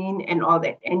deviation, the mean, and all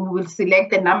that. And you will select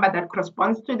the number that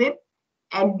corresponds to it,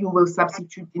 and you will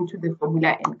substitute into the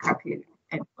formula and calculate.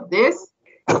 And for this,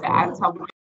 the answer will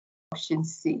be option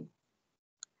C.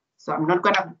 So I'm not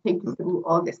going to take you through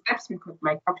all the steps because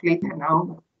my calculator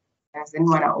now doesn't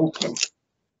want to open.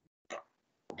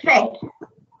 Okay.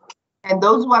 And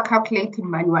those who are calculating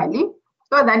manually,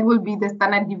 so that will be the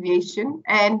standard deviation,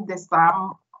 and the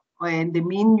sum and the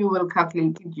mean you will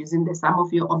calculate it using the sum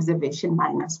of your observation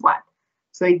minus 1.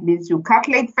 So it means you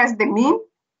calculate first the mean.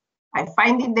 I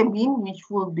find it the mean, which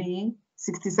will be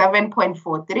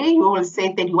 67.43. You will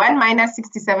say 31 minus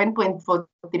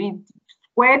 67.43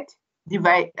 squared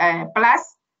divide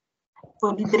plus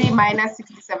 43 minus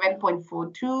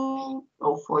 67.42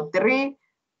 or 43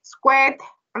 squared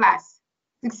plus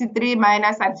 63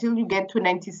 minus until you get to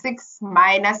 96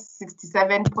 minus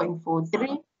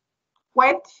 67.43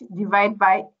 squared divide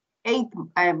by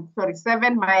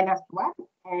 7 minus 1,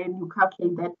 and you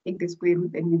calculate that, take the square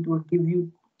root, and it will give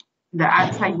you the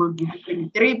answer. You will give you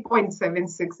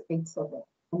 23.7687,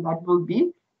 and that will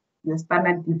be your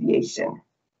standard deviation.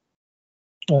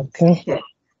 Okay.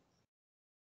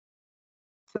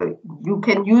 So you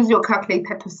can use your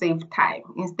calculator to save time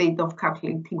instead of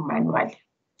calculating manually.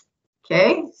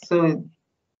 Okay, so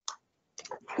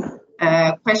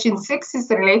question 6 is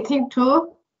relating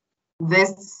to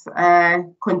this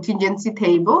contingency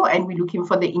table, and we're looking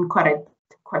for the incorrect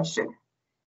question.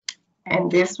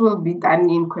 And this will be done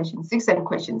in question 6 and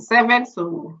question 7,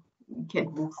 so we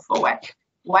can move forward.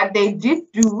 What they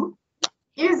did do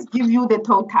is give you the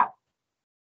total.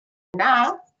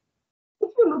 Now,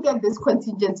 if you look at this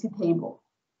contingency table,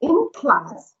 in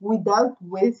class, we dealt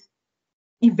with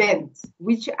events,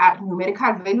 which are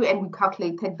numerical value, and we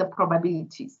calculated the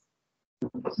probabilities.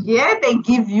 Here they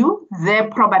give you the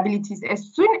probabilities.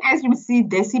 As soon as you see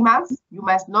decimals, you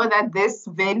must know that these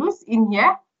values in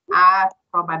here are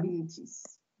probabilities.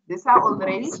 These are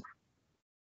already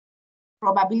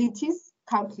probabilities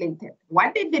calculated.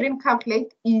 What they didn't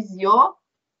calculate is your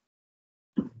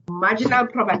marginal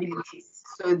probabilities.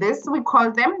 So this, we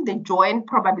call them the joint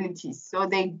probabilities. So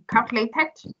they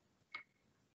calculated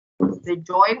the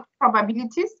joint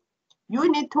probabilities.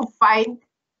 You need to find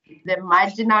the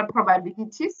marginal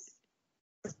probabilities,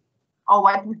 or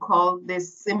what we call the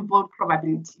simple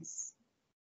probabilities.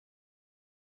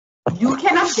 You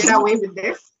cannot get away with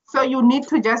this. So you need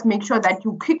to just make sure that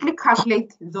you quickly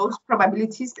calculate those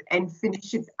probabilities and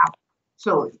finish it up.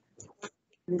 So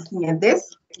looking at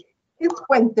this, it's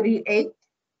 0.38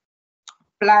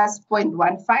 plus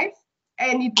 0.15,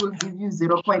 and it will give you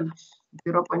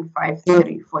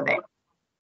 0.53 for that.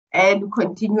 And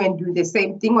continue and do the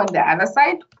same thing on the other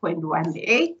side,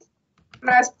 0.18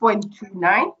 plus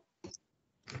 0.29,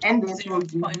 and this will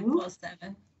give you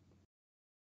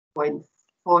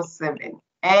 0.47.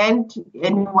 And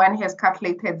anyone has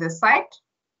calculated the side?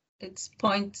 It's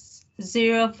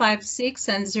 0.056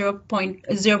 and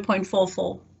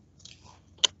 0.44.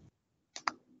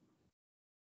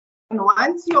 And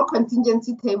once your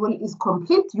contingency table is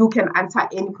complete, you can answer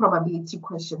any probability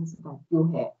questions that you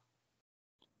have.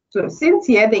 So since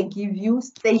here they give you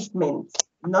statements,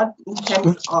 not in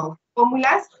terms of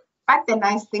formulas, but the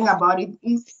nice thing about it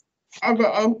is at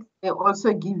the end, they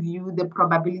also give you the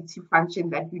probability function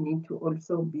that you need to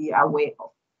also be aware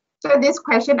of. So this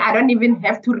question, I don't even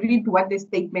have to read what the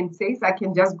statement says. I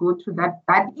can just go to that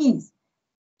is.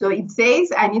 So it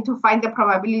says I need to find the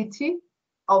probability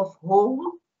of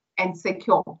home and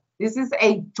secure. This is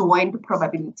a joint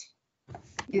probability.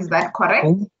 Is that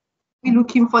correct? We're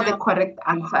looking for the correct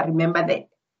answer. Remember that.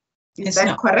 Is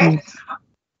that correct?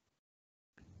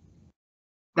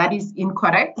 That is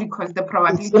incorrect because the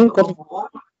probability of home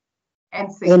and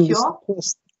secure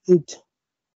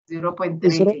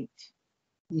 0.38.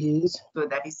 Yes. So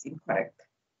that is incorrect.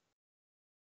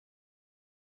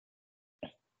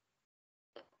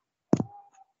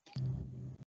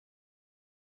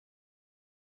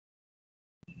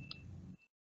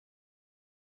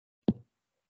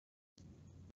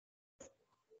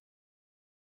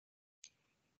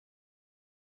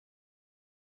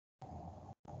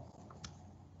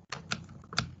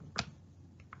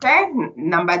 Okay,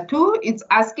 number 2, it's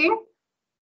asking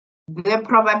the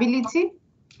probability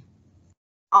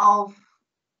of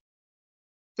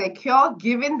secure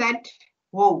given that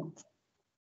home.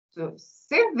 So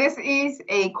since this is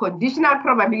a conditional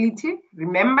probability,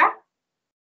 remember,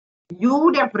 you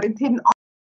would have written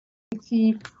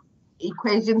the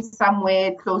equation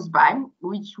somewhere close by,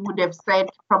 which would have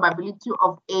said probability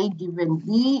of A given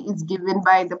B is given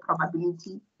by the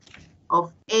probability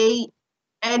of A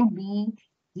and B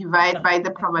divided by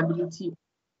the probability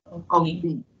of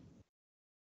B.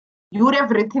 You would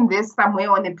have written this somewhere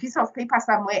on a piece of paper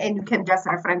somewhere, and you can just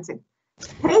reference it.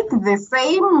 Take the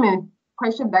same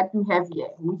question that you have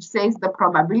here, which says the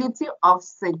probability of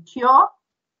secure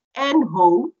and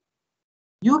home.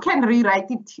 You can rewrite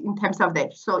it in terms of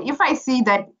that. So if I see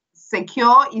that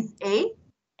secure is A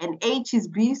and H is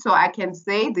B, so I can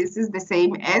say this is the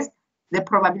same as the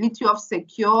probability of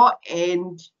secure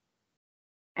and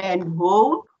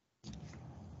home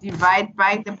divided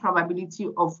by the probability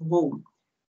of home.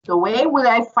 So where will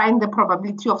I find the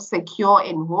probability of secure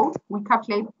and home? We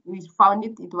found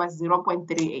it, it was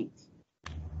 0.38.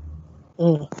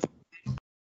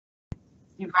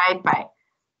 Divide by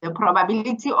the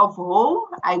probability of home.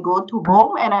 I go to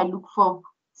home and I look for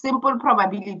simple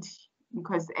probability,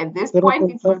 because at this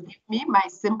point it will give me my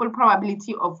simple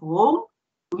probability of home,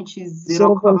 which is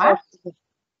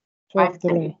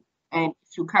 0.53. And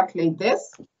if you calculate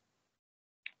this,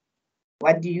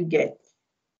 what do you get?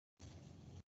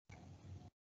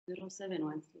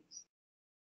 0.716.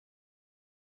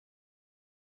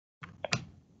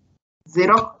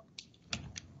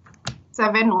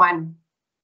 0.71.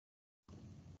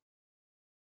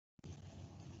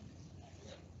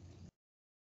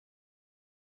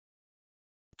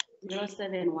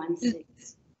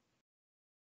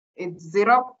 It's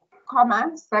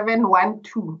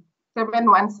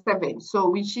 0.717, so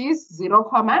which is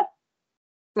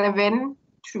 0.72,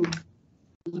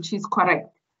 which is correct.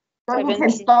 So you can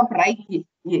stop right here,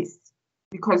 yes,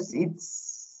 because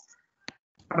it's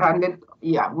rounded.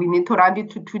 Yeah, we need to round it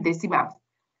to 2 decimals.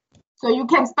 So you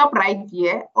can stop right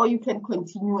here, or you can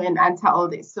continue and answer all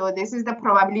this. So this is the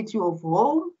probability of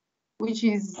home, which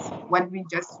is what we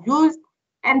just used.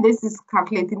 And this is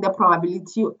calculating the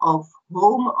probability of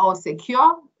home or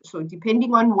secure. So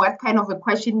depending on what kind of a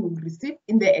question you receive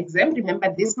in the exam,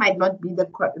 remember this might not be the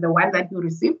one that you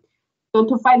received. So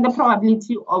to find the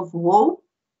probability of home,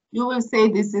 you will say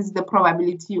this is the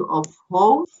probability of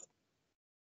home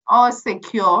or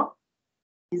secure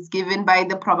is given by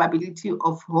the probability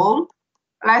of home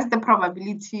plus the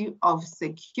probability of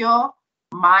secure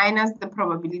minus the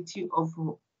probability of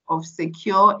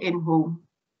secure and home,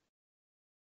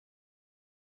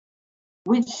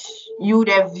 which you would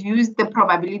have used the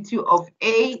probability of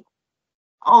A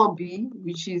or B,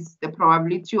 which is the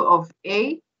probability of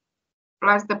A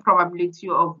plus the probability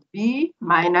of B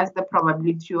minus the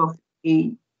probability of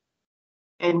A.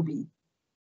 and B.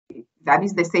 That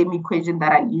is the same equation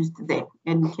that I used there,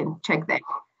 and you can check that.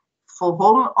 For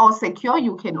home or secure,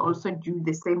 you can also do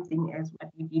the same thing as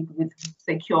what we did with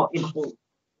secure and home.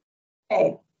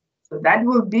 Okay, so that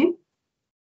will be,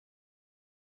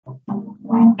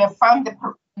 we have found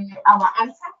our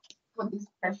answer for this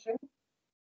question.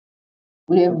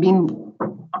 We have been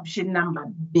option number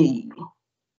B,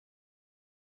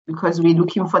 because we're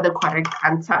looking for the correct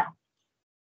answer.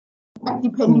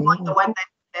 Depending on the one that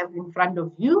you have in front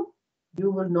of you,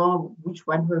 you will know which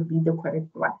one will be the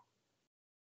correct one.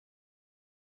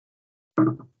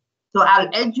 So I'll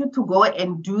urge you to go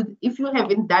and do, if you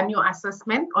haven't done your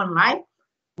assessment online,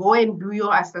 go and do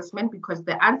your assessment, because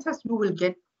the answers you will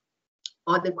get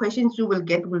or the questions you will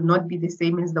get will not be the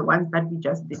same as the ones that we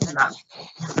just did now.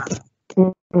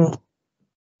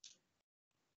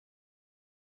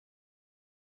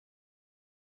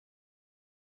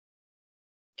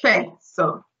 Okay,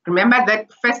 so remember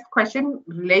that first question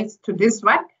relates to this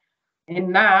one. And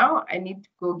now I need to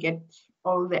go get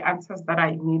all the answers that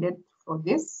I needed for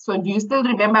this. So do you still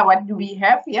remember what do we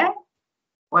have here?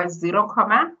 Was 0,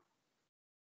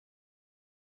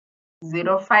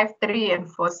 053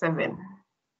 and 47.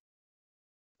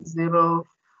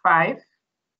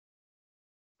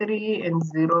 053 and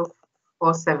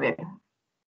 047.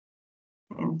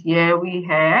 And here we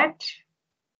had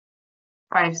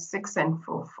 56 and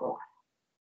 44.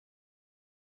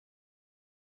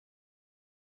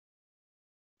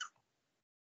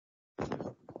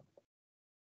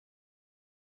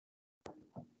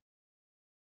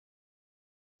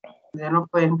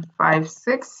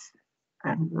 .56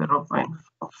 and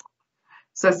 0.4.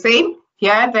 So same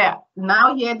here.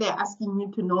 Now here they're asking you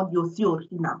to know your theory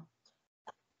now.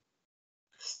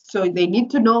 So they need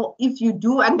to know if you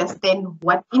do understand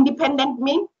what independent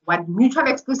means, what mutual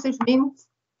exclusive means,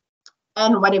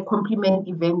 and what a complement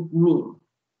event means.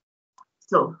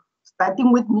 So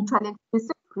starting with mutual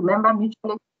exclusive, remember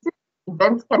mutual exclusive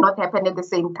events cannot happen at the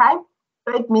same time.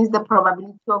 So it means the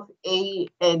probability of A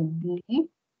and B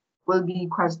will be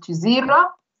equals to 0.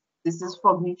 This is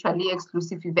for mutually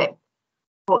exclusive event.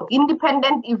 For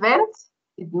independent events,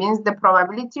 it means the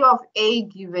probability of A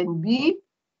given B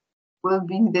will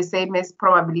be the same as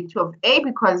probability of A,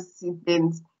 because it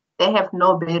means they have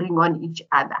no bearing on each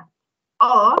other.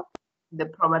 Or the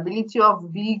probability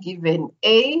of B given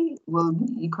A will be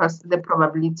equals to the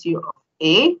probability of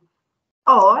A,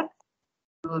 or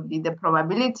it will be the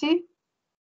probability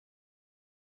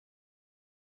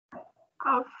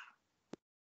of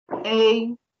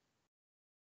A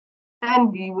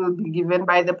and B will be given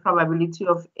by the probability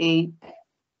of A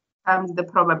times the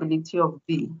probability of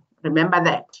B. Remember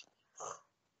that.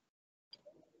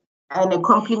 And a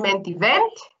complement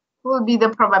event will be the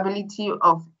probability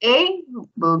of A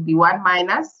will be 1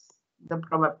 minus the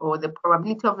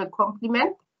probability of a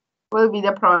complement will be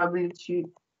the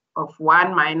probability of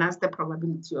 1 minus the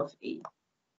probability of A.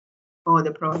 Or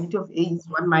the probability of A is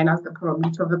 1 minus the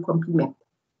probability of a complement.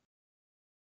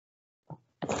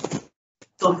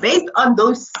 So based on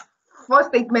those 4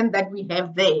 statements that we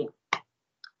have there,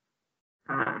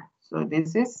 so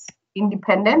this is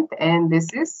independent and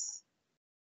this is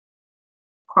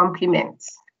complement.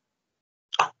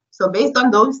 So based on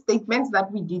those statements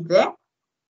that we did there,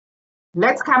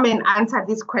 let's come and answer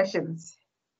these questions.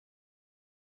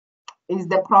 Is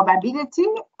the probability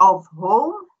of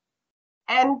home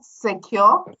and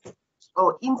secure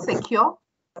or insecure,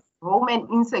 home and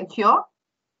insecure,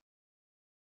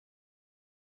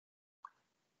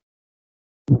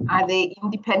 are they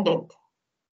independent?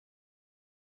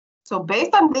 So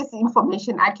based on this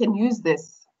information, I can use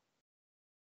this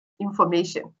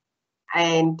information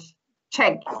and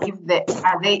check if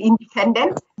are they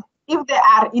independent. If they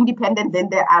are independent, then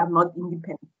they are not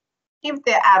independent. If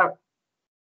they are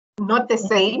not the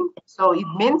same, so it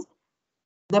means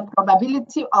the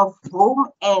probability of home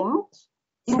and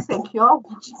insecure,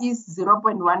 which is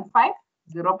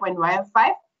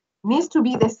 0.15, needs to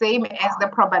be the same as the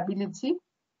probability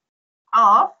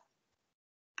of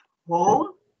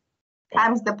home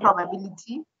times the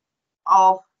probability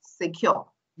of secure.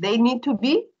 They need to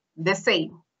be the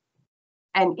same.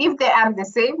 And if they are the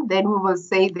same, then we will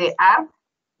say they are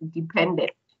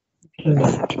dependent.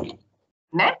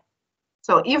 Ne?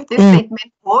 So if this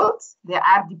statement holds, they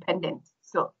are dependent.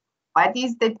 So what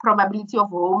is the probability of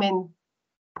home and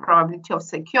probability of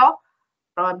secure?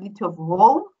 Probability of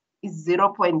home is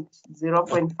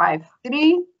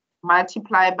 0.53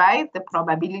 multiplied by the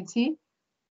probability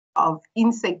of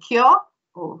insecure.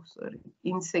 Oh, sorry,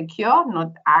 insecure,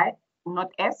 not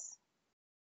S.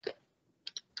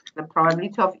 The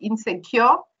probability of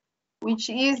insecure, which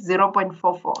is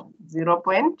 0.44.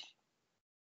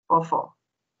 0.44.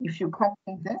 If you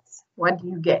calculate this, what do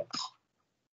you get?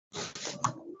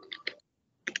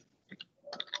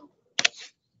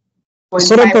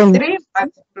 Zero point- 0.53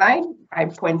 multiplied by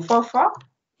 0.44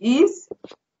 is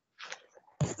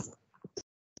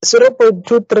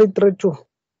 0.2332.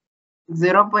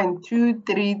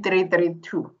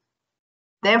 0.23332.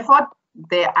 Therefore,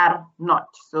 they are not.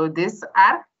 So these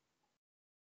are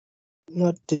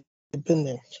Not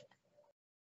dependent.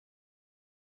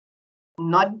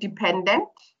 not dependent,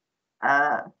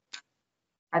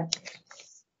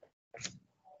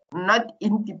 not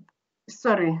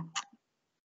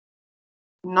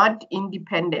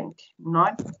independent,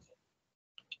 not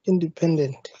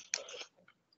Independent.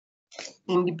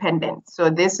 independent. So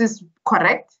this is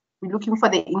correct. We're looking for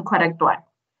the incorrect one.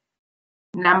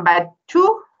 Number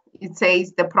 2, it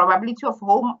says the probability of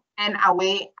home and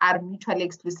away are mutually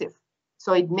exclusive.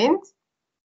 So it means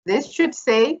this should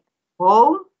say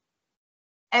home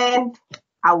and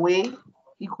away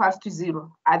equals to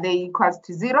 0. Are they equals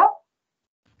to 0?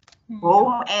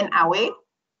 Home and away,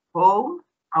 home,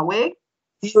 away.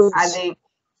 Yes. Are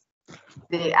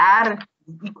they are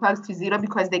equals to 0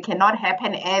 because they cannot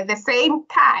happen at the same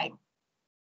time.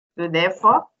 So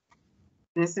therefore,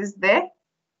 this is the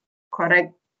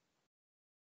correct.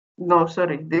 No,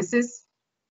 sorry, this is,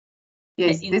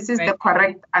 yes, this is the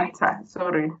correct answer.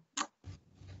 Sorry.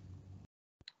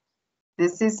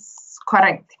 This is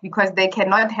correct because they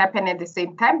cannot happen at the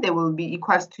same time. They will be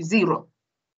equals to 0,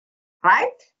 right?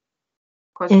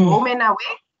 Because home and away,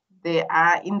 they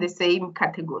are in the same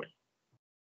category.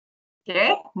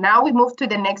 Okay, now we move to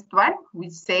the next one,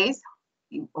 which says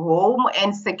home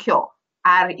and secure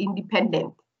are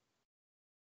independent.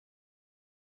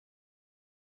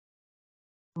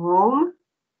 Home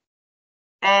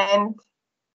and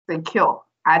secure,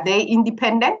 are they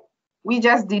independent? We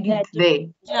just did it there.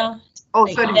 Yeah. Oh,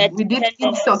 sorry, we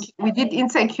did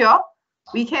insecure.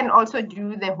 We can also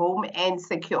do the home and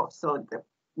secure. So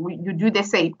you do the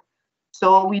same.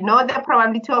 So we know the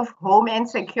probability of home and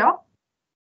secure.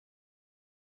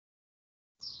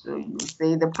 So you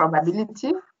say the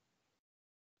probability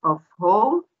of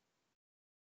home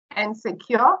and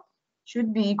secure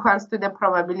should be equals to the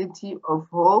probability of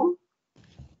home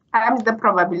times the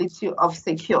probability of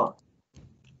secure.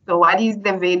 So what is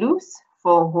the values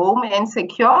for home and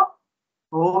secure?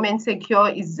 Home and secure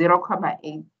is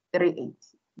 0.838.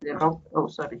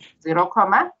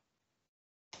 0.38.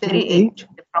 The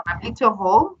probability of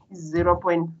home is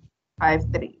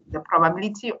 0.53. The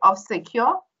probability of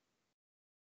secure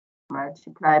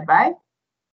multiplied by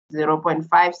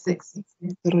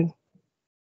 0.56.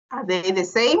 Are they the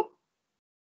same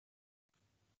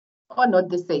or not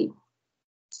the same?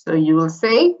 So you will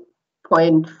say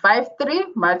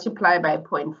 0.53 multiplied by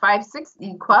 0.56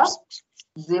 equals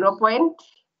 0.30.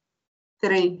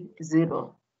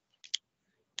 0.30.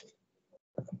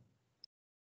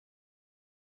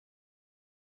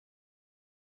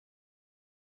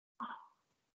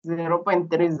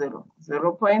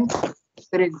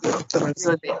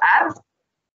 So they are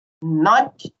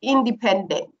not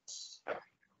independent.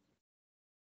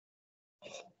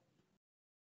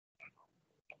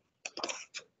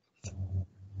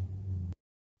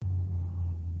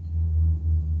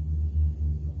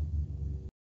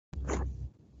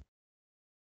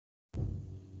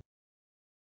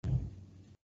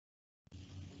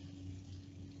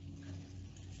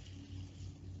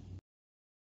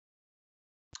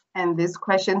 And this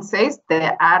question says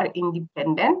they are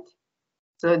independent.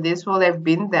 So this will have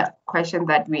been the question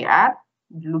that we are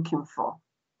looking for.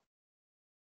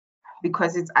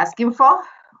 Because it's asking for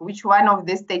which one of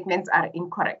these statements are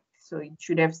incorrect. So it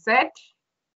should have said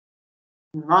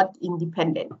not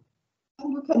independent.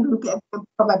 And you can look at the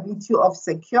probability of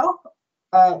secure,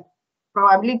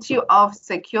 probability of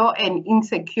secure and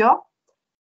insecure.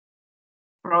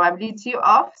 Probability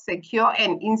of secure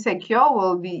and insecure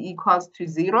will be equals to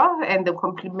 0, and the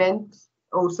complement,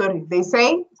 oh sorry, they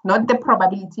say not the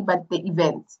probability but the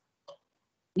event.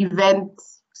 Event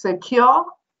secure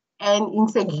and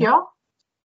insecure,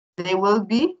 they will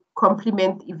be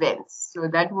complement events. So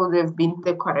that would have been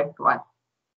the correct one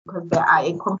because they are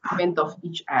a complement of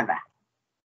each other.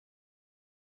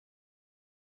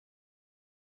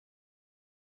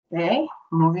 Okay,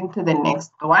 moving to the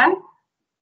next one.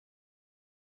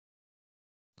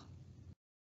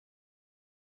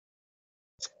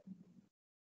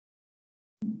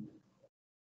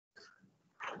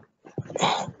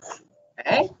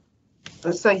 Okay,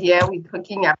 so here we're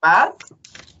talking about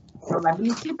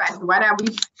probability, but what are we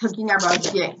talking about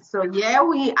here? So here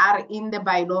we are in the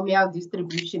binomial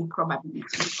distribution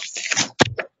probability.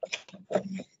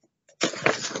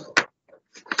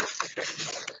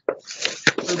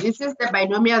 So this is the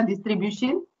binomial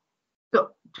distribution. So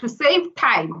to save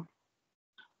time,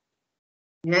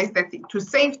 yes, that's it. To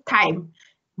save time,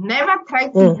 never try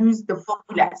to use the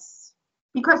formulas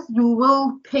because you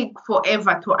will take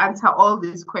forever to answer all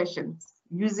these questions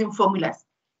using formulas.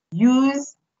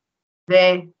 Use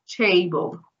the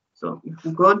table. So if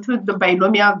we go to the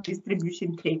binomial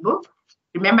distribution table,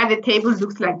 remember the table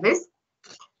looks like this.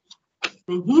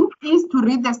 The hint is to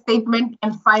read the statement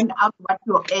and find out what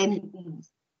your n is.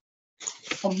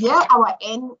 And here our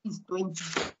n is 20.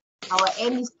 Our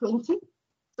n is 20.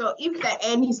 So if the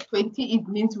n is 20, it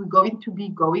means we're going to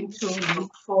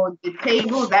look for the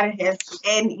table that has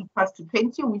n equals to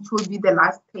 20, which will be the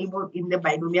last table in the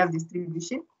binomial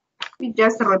distribution. We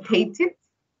just rotate it.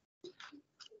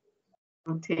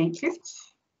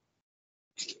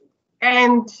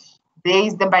 And there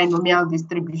is the binomial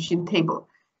distribution table.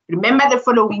 Remember the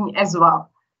following as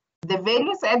well. The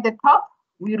values at the top,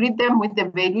 we read them with the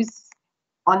values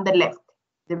on the left.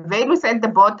 The values at the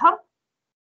bottom,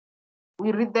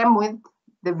 we read them with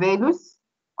the values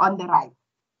on the right,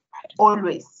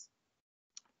 always.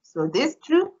 So these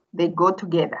two, they go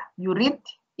together. You read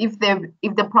if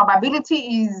the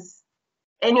probability is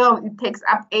it takes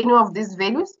up any of these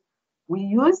values, we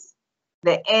use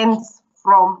the ends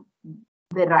from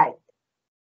the right.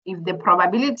 If the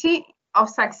probability of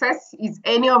success is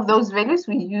any of those values,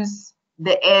 we use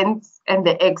the ends and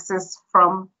the x's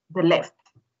from the left.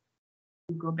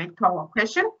 We go back to our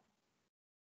question.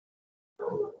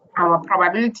 Our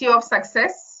probability of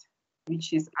success,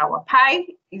 which is our pi,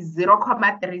 is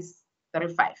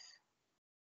 0.335.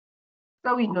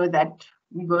 So we know that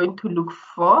we're going to look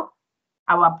for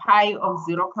our pi of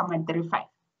 0.35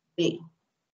 there.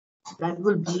 That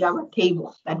will be our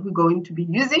table that we're going to be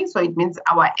using. So it means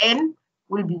our n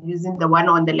will be using the one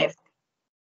on the left.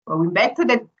 Going back to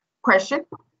the question,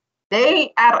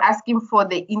 they are asking for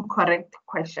the incorrect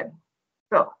question.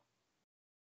 So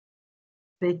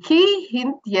the key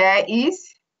hint here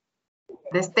is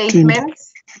the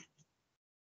statements.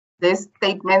 The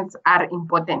statements are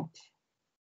important.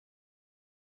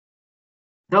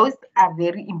 Those are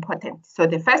very important. So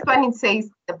the first one, it says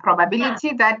the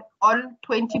probability that all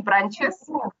 20 branches.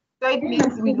 So it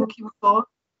means we're looking for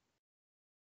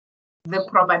the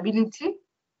probability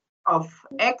of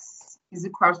x is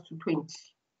equals to 20.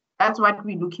 That's what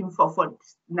we're looking for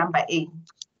number A.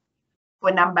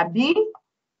 For number B,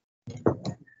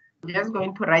 we're just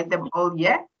going to write them all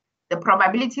here. The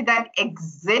probability that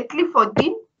exactly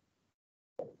 14.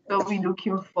 So we're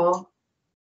looking for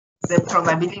the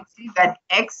probability that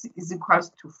x is equals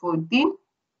to 14.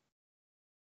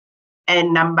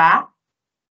 And number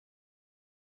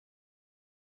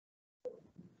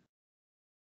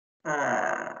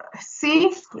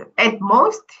C, at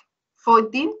most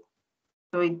 14.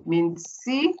 So it means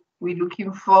C, we're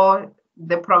looking for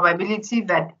the probability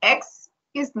that x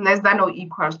is less than or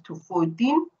equals to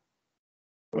 14.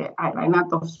 I ran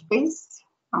out of space.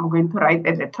 I'm going to write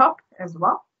at the top as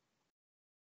well.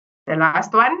 The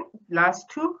last one, last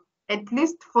two, at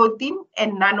least 14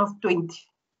 and none of 20.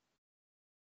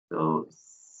 So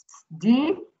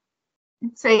D,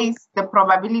 it says the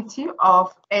probability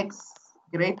of x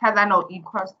greater than or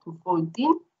equals to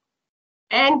 14.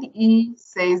 And E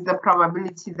says the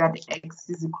probability that x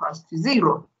is equals to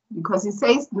 0, because it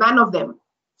says none of them.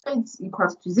 So it's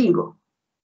equals to 0.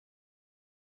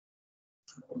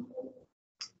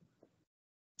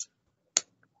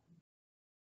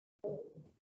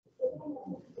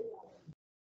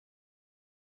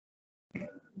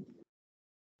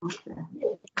 Okay.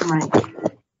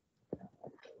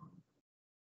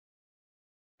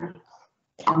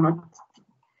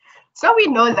 So we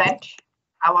know that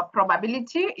our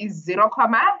probability is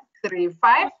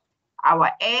 0.35.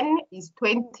 Our n is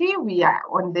 20. We are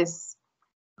on this.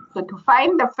 So to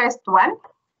find the first one,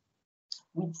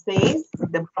 which says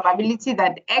the probability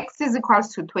that x is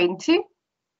equals to 20,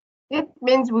 it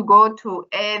means we go to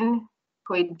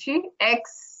n20,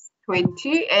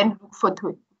 x20, and look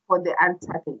for the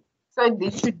answer. So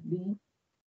this should be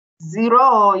 0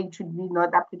 or it should be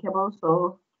not applicable.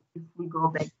 So if we go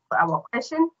back to our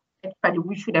question, actually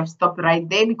we should have stopped right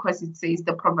there because it says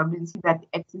the probability that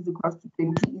x is equals to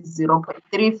 20 is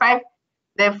 0.35.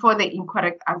 Therefore, the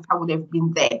incorrect answer would have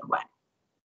been that one.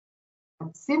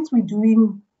 But since we're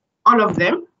doing all of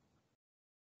them,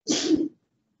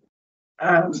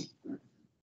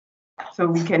 so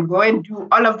we can go and do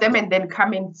all of them and then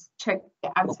come and check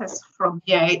the answers from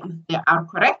here if they are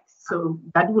correct. So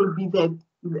that will be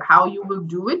how you will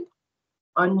do it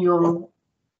on your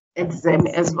exam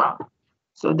as well.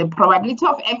 So the probability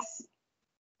of x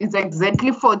is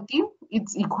exactly 14.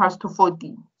 it's equals to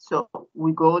 14. So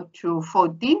we go to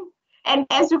 14. And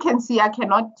as you can see,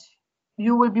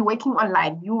 you will be working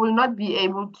online. You will not be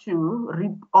able to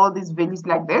read all these values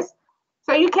like this.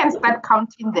 So you can start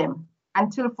counting them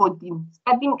until 14,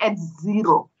 starting at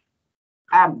 0.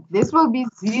 This will be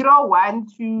 0, 1,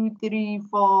 2, 3,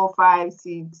 4, 5,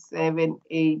 6, 7,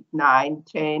 8, 9,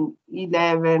 10,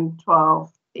 11,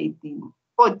 12, 13,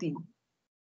 14.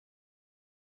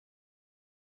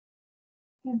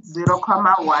 0,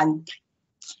 1,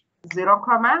 0,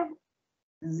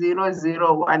 0,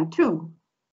 0, 1, 2.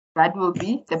 That will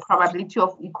be the probability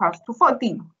of equals to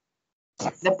 14.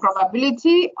 The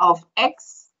probability of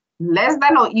x less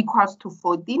than or equals to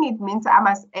 14, it means I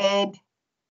must add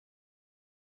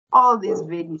all these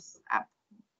values up.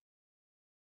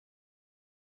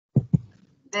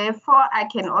 Therefore, I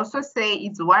can also say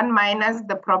it's 1 minus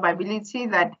the probability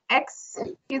that x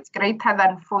is greater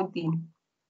than 14,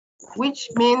 which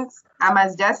means I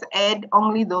must just add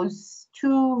only those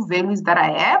two values that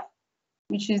I have,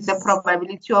 which is the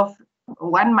probability of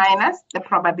 1 minus the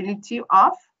probability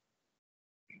of,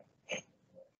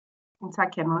 since I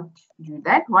cannot do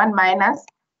that, 1 minus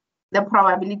the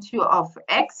probability of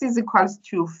x is equals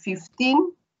to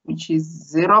 15, which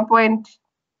is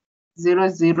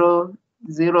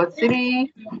 0.0003,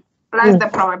 plus the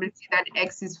probability that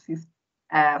x is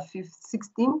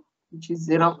 16, which is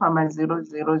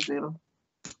 0.000.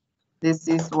 This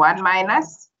is 1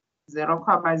 minus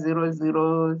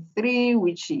 0.003,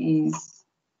 which is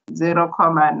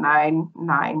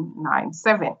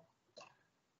 0.9997.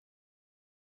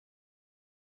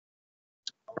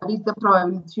 That is the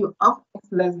probability of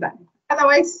x less than.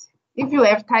 Otherwise, if you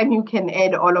have time, you can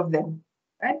add all of them,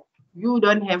 right? You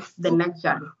don't have the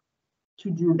luxury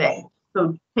to do that.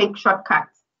 So take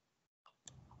shortcuts.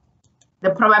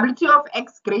 The probability of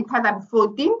x greater than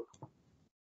 14,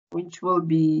 which will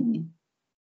be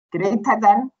greater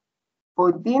than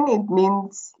 14, it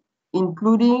means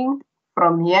including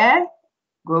from here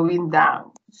going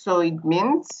down. So it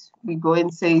means we go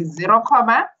and say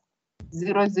 0.0012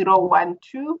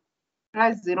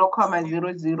 plus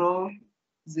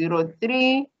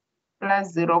 0.0003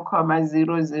 plus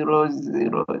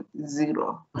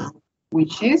 0.0000,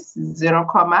 which is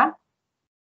 0.0015.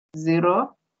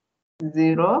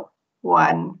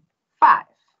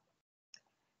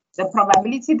 The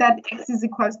probability that x is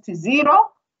equals to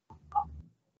 0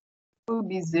 will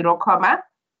be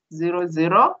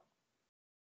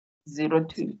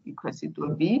 0.0002, because it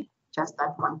will be just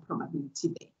that one probability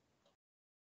there.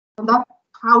 So that's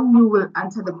how you will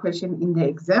answer the question in the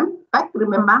exam. But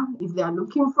remember, if they are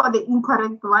looking for the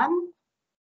incorrect one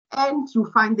and you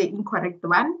find the incorrect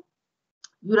one,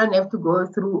 you don't have to go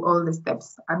through all the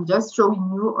steps. I'm just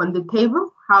showing you on the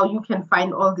table how you can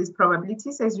find all these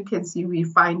probabilities. As you can see, we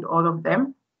find all of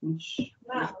them, which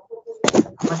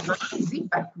was not easy,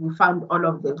 but we found all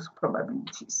of those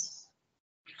probabilities.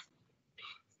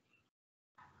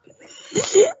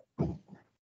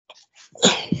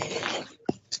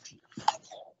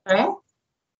 Okay.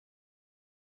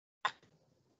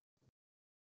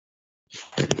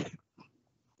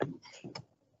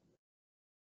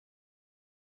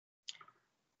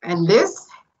 And this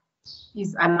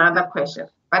is another question.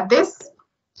 But this,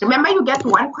 remember, you get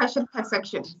one question per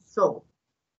section. So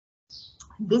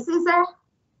this is a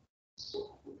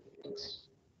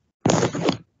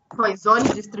Poisson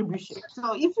distribution.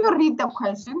 So if you read the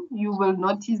question, you will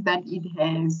notice that it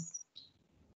has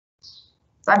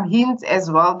some hints as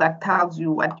well that tells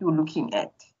you what you're looking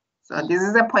at. So this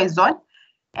is a Poisson,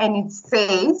 and it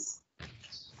says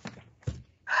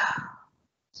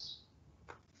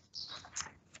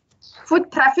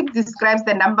foot traffic describes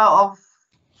the number of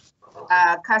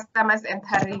customers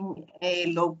entering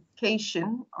a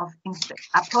location of interest.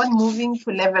 Upon moving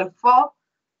to level 4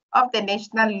 of the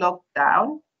national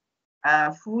lockdown,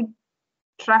 foot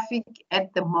traffic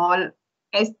at the mall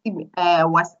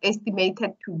was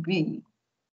estimated to be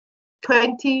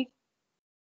 20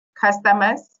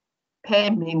 customers per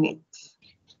minute.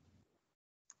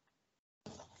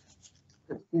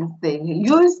 Since they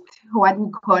used what we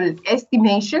call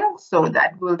estimation, so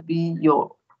that will be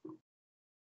your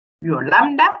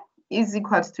lambda is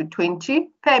equals to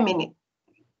 20 per minute.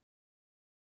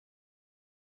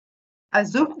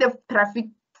 Assume the traffic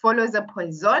follows a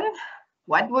Poisson.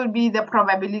 What will be the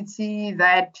probability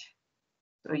that,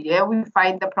 so here we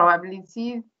find the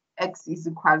probability x is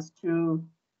equals to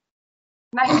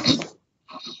 90.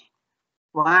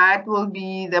 What will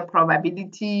be the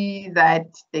probability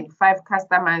that 35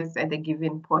 customers at a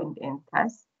given point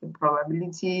enters? The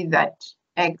probability that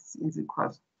x is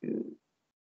equals to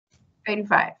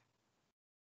 35.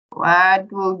 What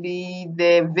will be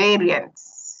the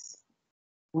variance,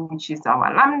 which is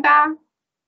our lambda?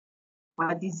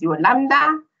 What is your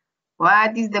lambda?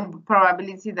 What is the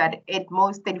probability that at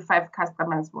most 35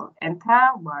 customers will enter?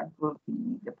 What will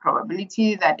be the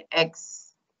probability that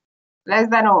X less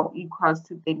than or equals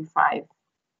to 35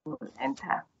 will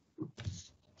enter?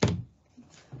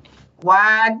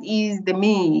 What is the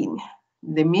mean?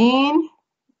 The mean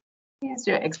is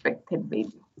your expected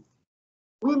value.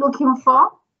 We're looking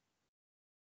for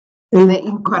the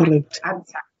incorrect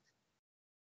answer.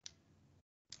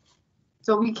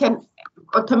 So we can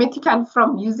automatically,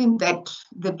 from using that,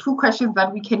 the two questions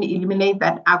that we can eliminate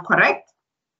that are correct.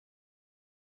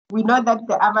 We know that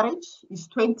the average is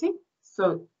 20,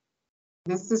 so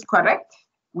this is correct.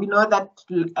 We know that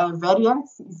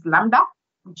variance is lambda,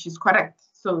 which is correct.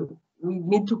 So we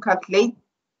need to calculate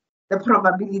the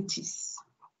probabilities.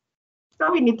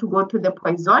 So we need to go to the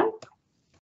Poisson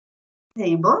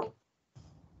table.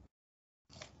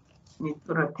 Need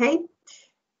to rotate.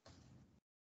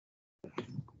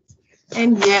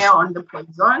 And here on the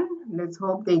Poisson, let's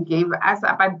hope they gave us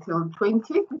up until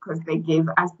 20 because they gave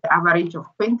us the average of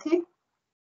 20.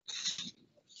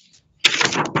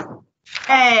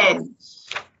 And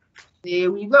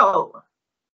there we go.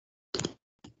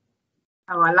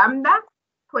 Our lambda,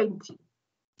 20.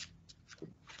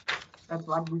 That's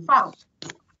what we found.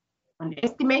 An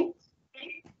estimate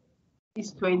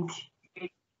is 20.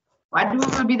 What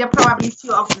will be the probability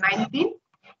of 19?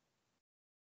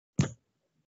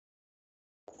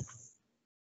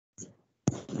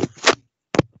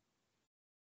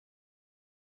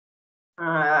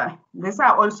 These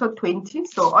are also 20,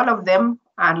 so all of them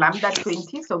are lambda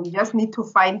 20. So we just need to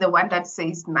find the one that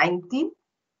says 90.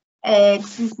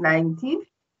 X is 90,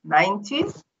 90,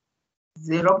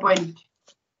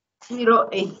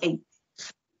 0.088.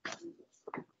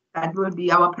 That will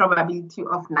be our probability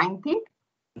of 90,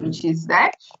 which is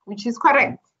that, which is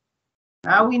correct.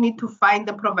 Now we need to find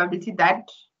the probability that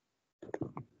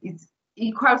is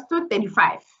equals to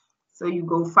 35. So you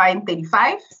go find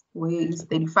 35. Where is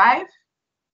 35?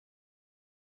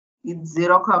 It's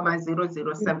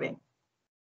 0.007.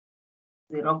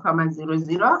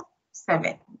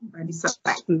 0.007. That is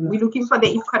right. We're looking for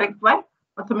the incorrect one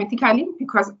automatically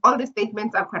because all the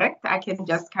statements are correct. I can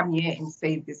just come here and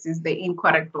say this is the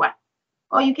incorrect one.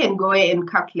 Or you can go ahead and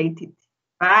calculate it.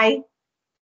 Right?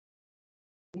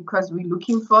 Because we're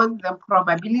looking for the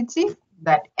probability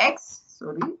that X,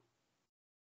 so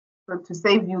to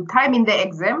save you time in the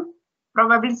exam,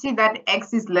 probability that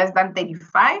X is less than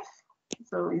 35.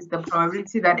 So it's the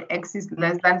probability that X is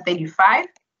less than 35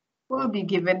 will be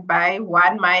given by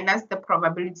 1 minus the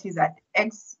probability that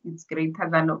X is greater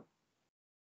than,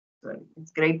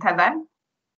 it's greater than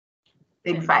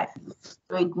 35.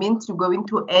 So it means you're going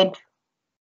to add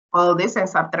all this and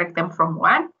subtract them from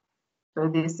 1. So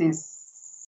this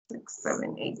is 6,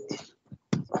 7, 8.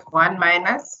 1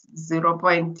 minus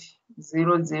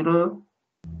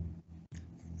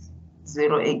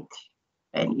 0.0008.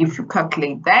 And if you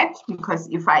calculate that, because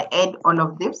if I add all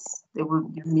of this, they will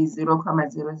give me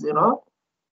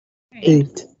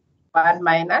 0.008. 1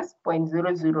 minus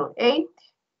 0.008.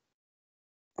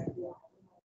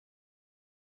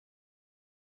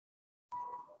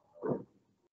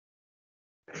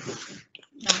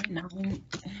 No.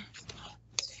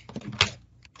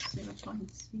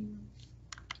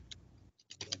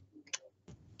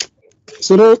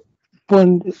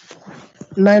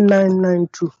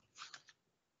 0.9992.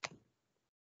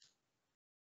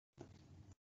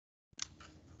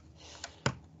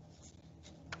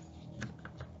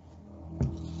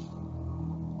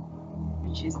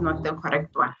 Which is not the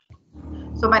correct one.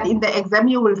 So, but in the exam,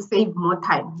 you will save more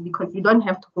time because you don't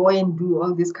have to go and do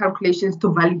all these calculations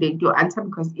to validate your answer,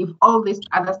 because if all these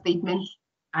other statements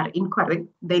are incorrect,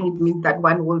 then it means that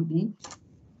one will be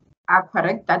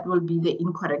correct, that will be the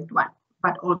incorrect one.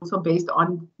 But also based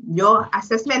on your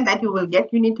assessment that you will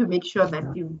get, you need to make sure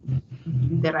that you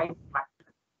do the right one.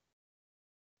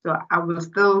 So I will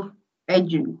still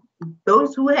urge you,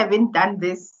 those who haven't done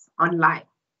this online,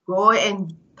 go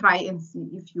and try and see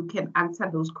if you can answer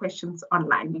those questions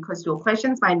online, because your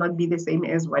questions might not be the same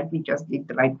as what we just did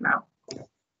right now.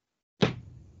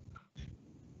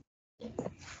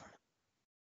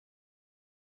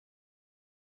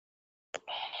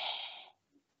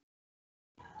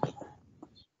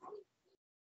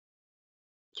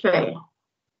 Okay.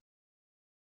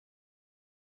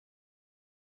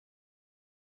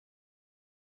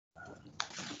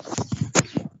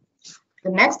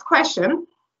 The next question,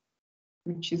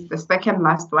 which is the second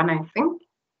last one, I think,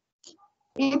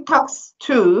 it talks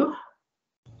to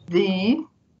the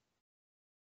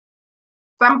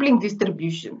sampling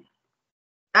distribution.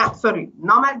 Sorry,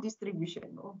 normal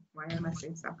distribution. Oh, why am I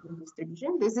saying sampling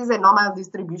distribution? This is a normal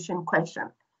distribution question.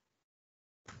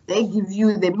 They give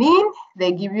you the mean,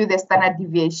 they give you the standard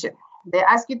deviation. They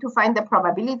ask you to find the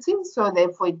probability, so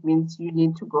therefore it means you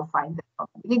need to go find the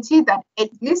probability that at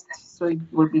least, so it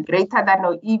will be greater than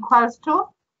or equals to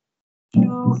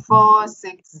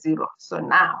 2460. So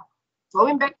now,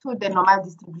 going back to the normal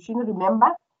distribution,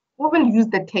 remember, we will use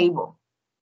the table.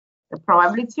 The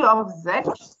probability of Z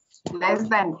less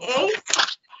than A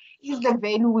is the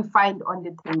value we find on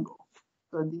the table.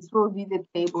 So this will be the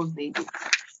table value.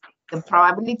 The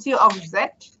probability of Z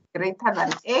greater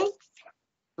than A,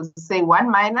 so say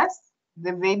 1 minus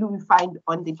the value we find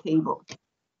on the table.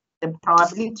 The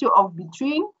probability of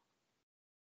between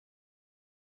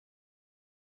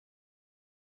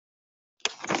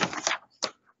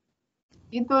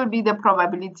it will be the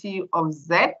probability of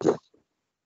Z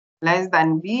less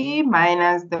than B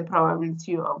minus the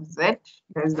probability of Z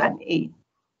less than A,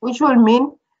 which will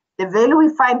mean the value we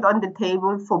find on the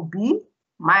table for B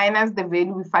minus the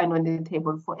value we find on the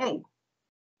table for A.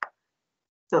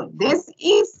 So this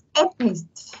is at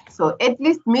least. So at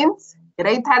least means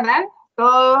greater than.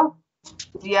 So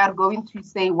we are going to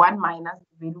say 1 minus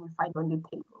the value we find on the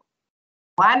table.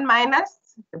 1 minus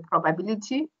the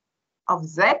probability of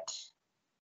Z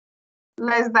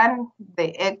less than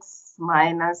the X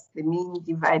minus the mean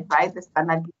divided by the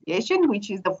standard deviation, which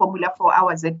is the formula for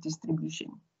our Z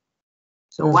distribution.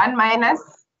 So 1 minus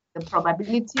the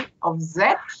probability of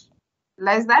Z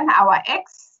less than our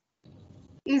X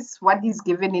is what is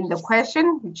given in the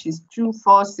question, which is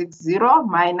 2460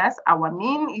 minus our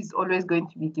mean is always going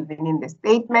to be given in the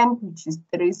statement, which is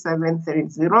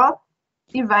 3730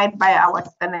 divided by our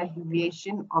standard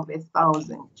deviation of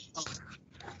 1000.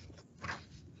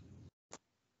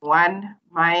 1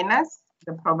 minus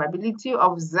the probability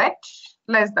of Z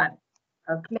less than.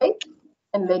 Okay,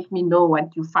 and let me know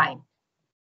what you find.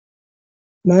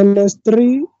 Minus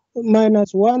 3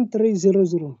 minus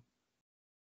 1300.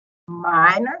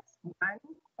 Minus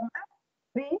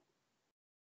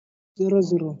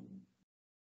 1,300.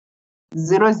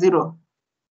 00.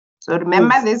 So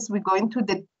remember this, we go into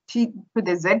the Z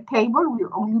table, we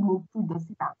only move to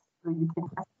decimals. So you can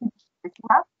just keep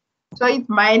decimals. So it's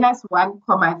minus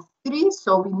 1,3.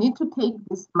 So we need to take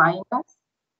this minus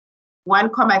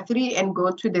 1,3 and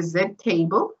go to the Z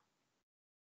table.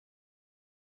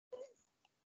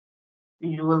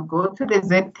 You will go to the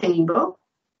Z table.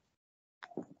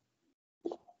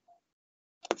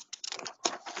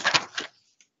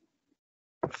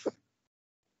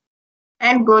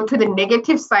 And go to the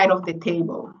negative side of the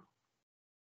table.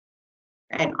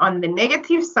 And on the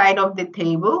negative side of the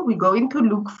table, we're going to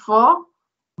look for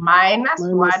minus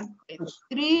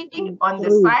 1.3 on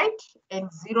the side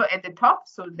and 0 at the top.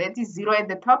 So that is 0 at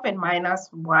the top and minus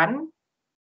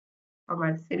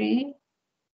 1,3.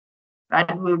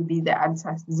 That will be the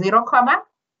answer.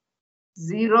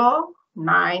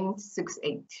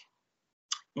 0,0968.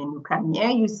 And you come here,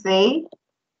 you say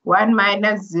 1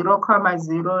 minus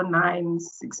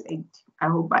 0,0968. I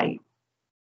hope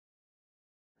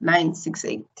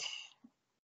 968.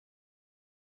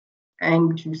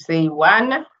 And you say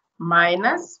 1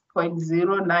 minus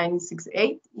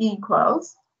 0.0968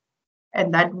 equals,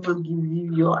 and that will give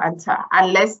you your answer,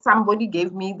 unless somebody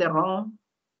gave me the wrong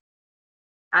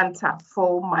answer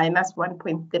for minus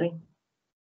 1.3.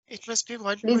 It must be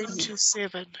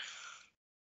 1.27.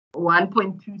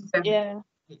 1.27. Yeah.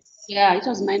 Yeah, it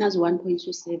was minus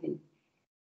 1.27.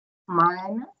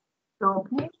 Minus. So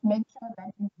please make sure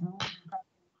that you do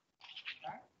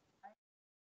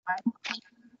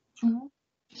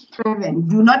 1.27.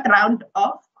 Do not round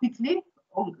off quickly.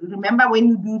 Remember, when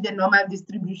you do the normal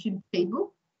distribution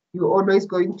table, you're always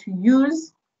going to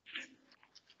use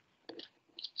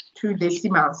 2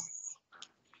 decimals.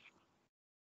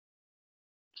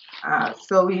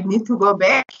 So we need to go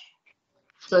back.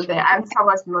 So the answer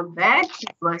was not that.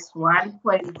 It was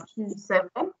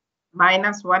 1.27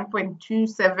 minus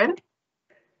 1.27.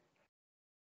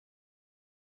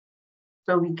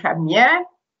 So we come here.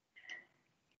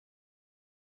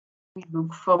 We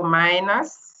look for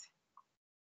minus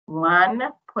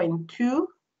 1.2.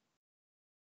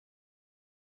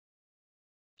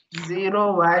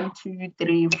 0, 1, 2,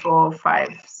 3, 4, 5,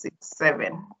 6,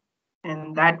 7.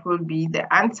 And that will be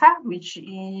the answer, which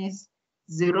is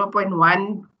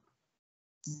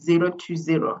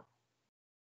 0.1020.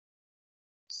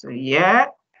 So yeah,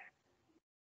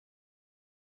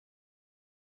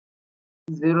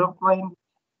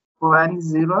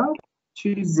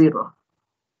 0.1020.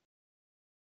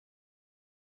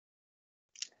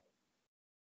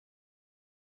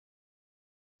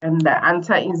 And the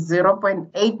answer is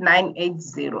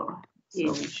 0.8980.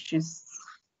 So we choose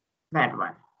that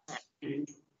one.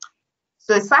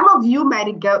 So some of you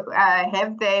might go,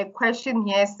 have the question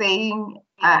here saying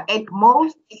at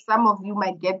most. Some of you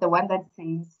might get the one that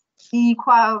says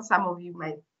equal. Some of you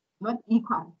might not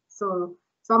equal. So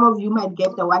some of you might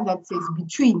get the one that says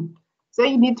between. So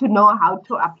you need to know how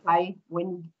to apply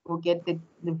when you get the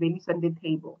values on the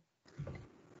table.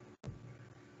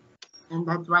 And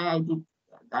that's why I did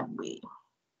that way.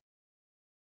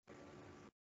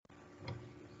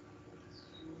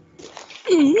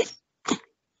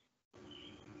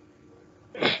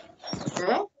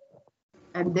 Okay.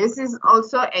 And this is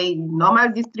also a normal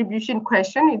distribution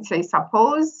question. It says,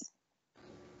 suppose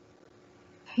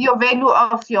your value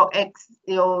of your X,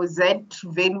 your Z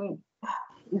value,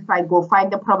 if I go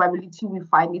find the probability, we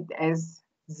find it as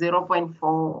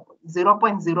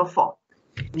 0.04.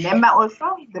 Remember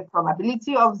also the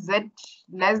probability of Z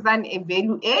less than a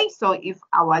value A. So if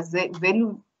our Z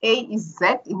value A is Z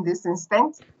in this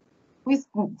instance, we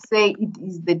say it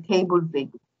is the table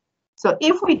value. So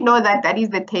if we know that that is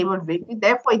the table value,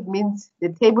 therefore it means the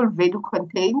table value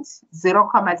contains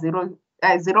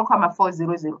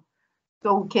 0.400.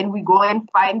 So can we go and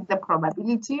find the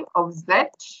probability of Z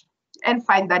and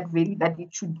find that value that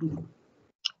it should be?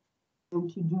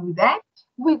 And to do that,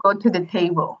 we go to the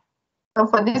table. So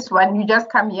for this one, you just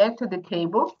come here to the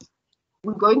table.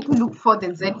 We're going to look for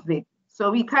the Z value. So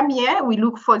we come here, we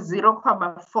look for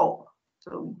 0.4.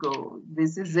 So we go,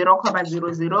 this is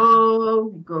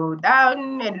 0.00, we go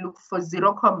down and look for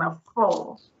 0.4.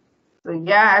 So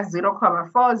yeah,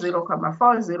 0.4, 0.4,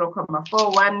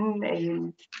 0.41, and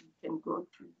you can go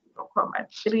to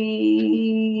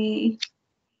 0.3,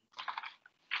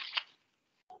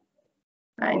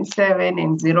 97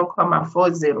 and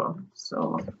 0.40.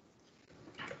 So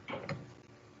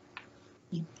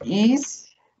it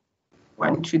is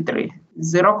 1, 2, 3.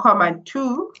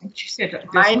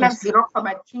 0.2 minus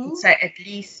 0.2. Say at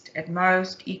least, at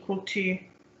most, equal to.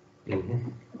 I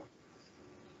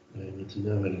need to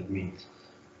know what it means.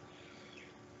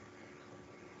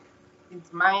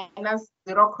 It's minus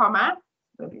 0,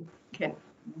 so you can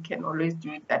always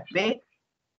do it that way.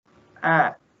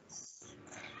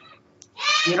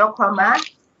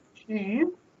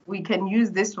 0.2. We can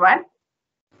use this one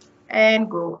and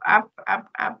go up, up,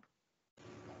 up.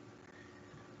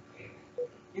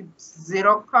 It's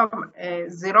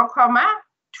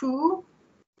 0.25.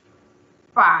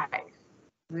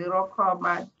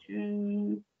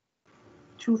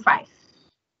 0.225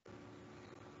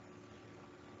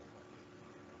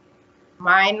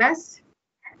 minus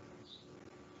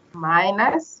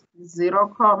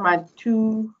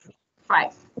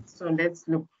 0.25. So let's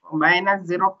look for minus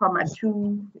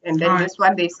 0.2, and then this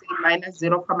one they say minus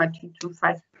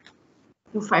 0.225.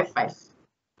 255.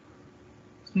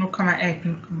 0.8,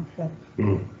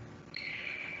 0.4.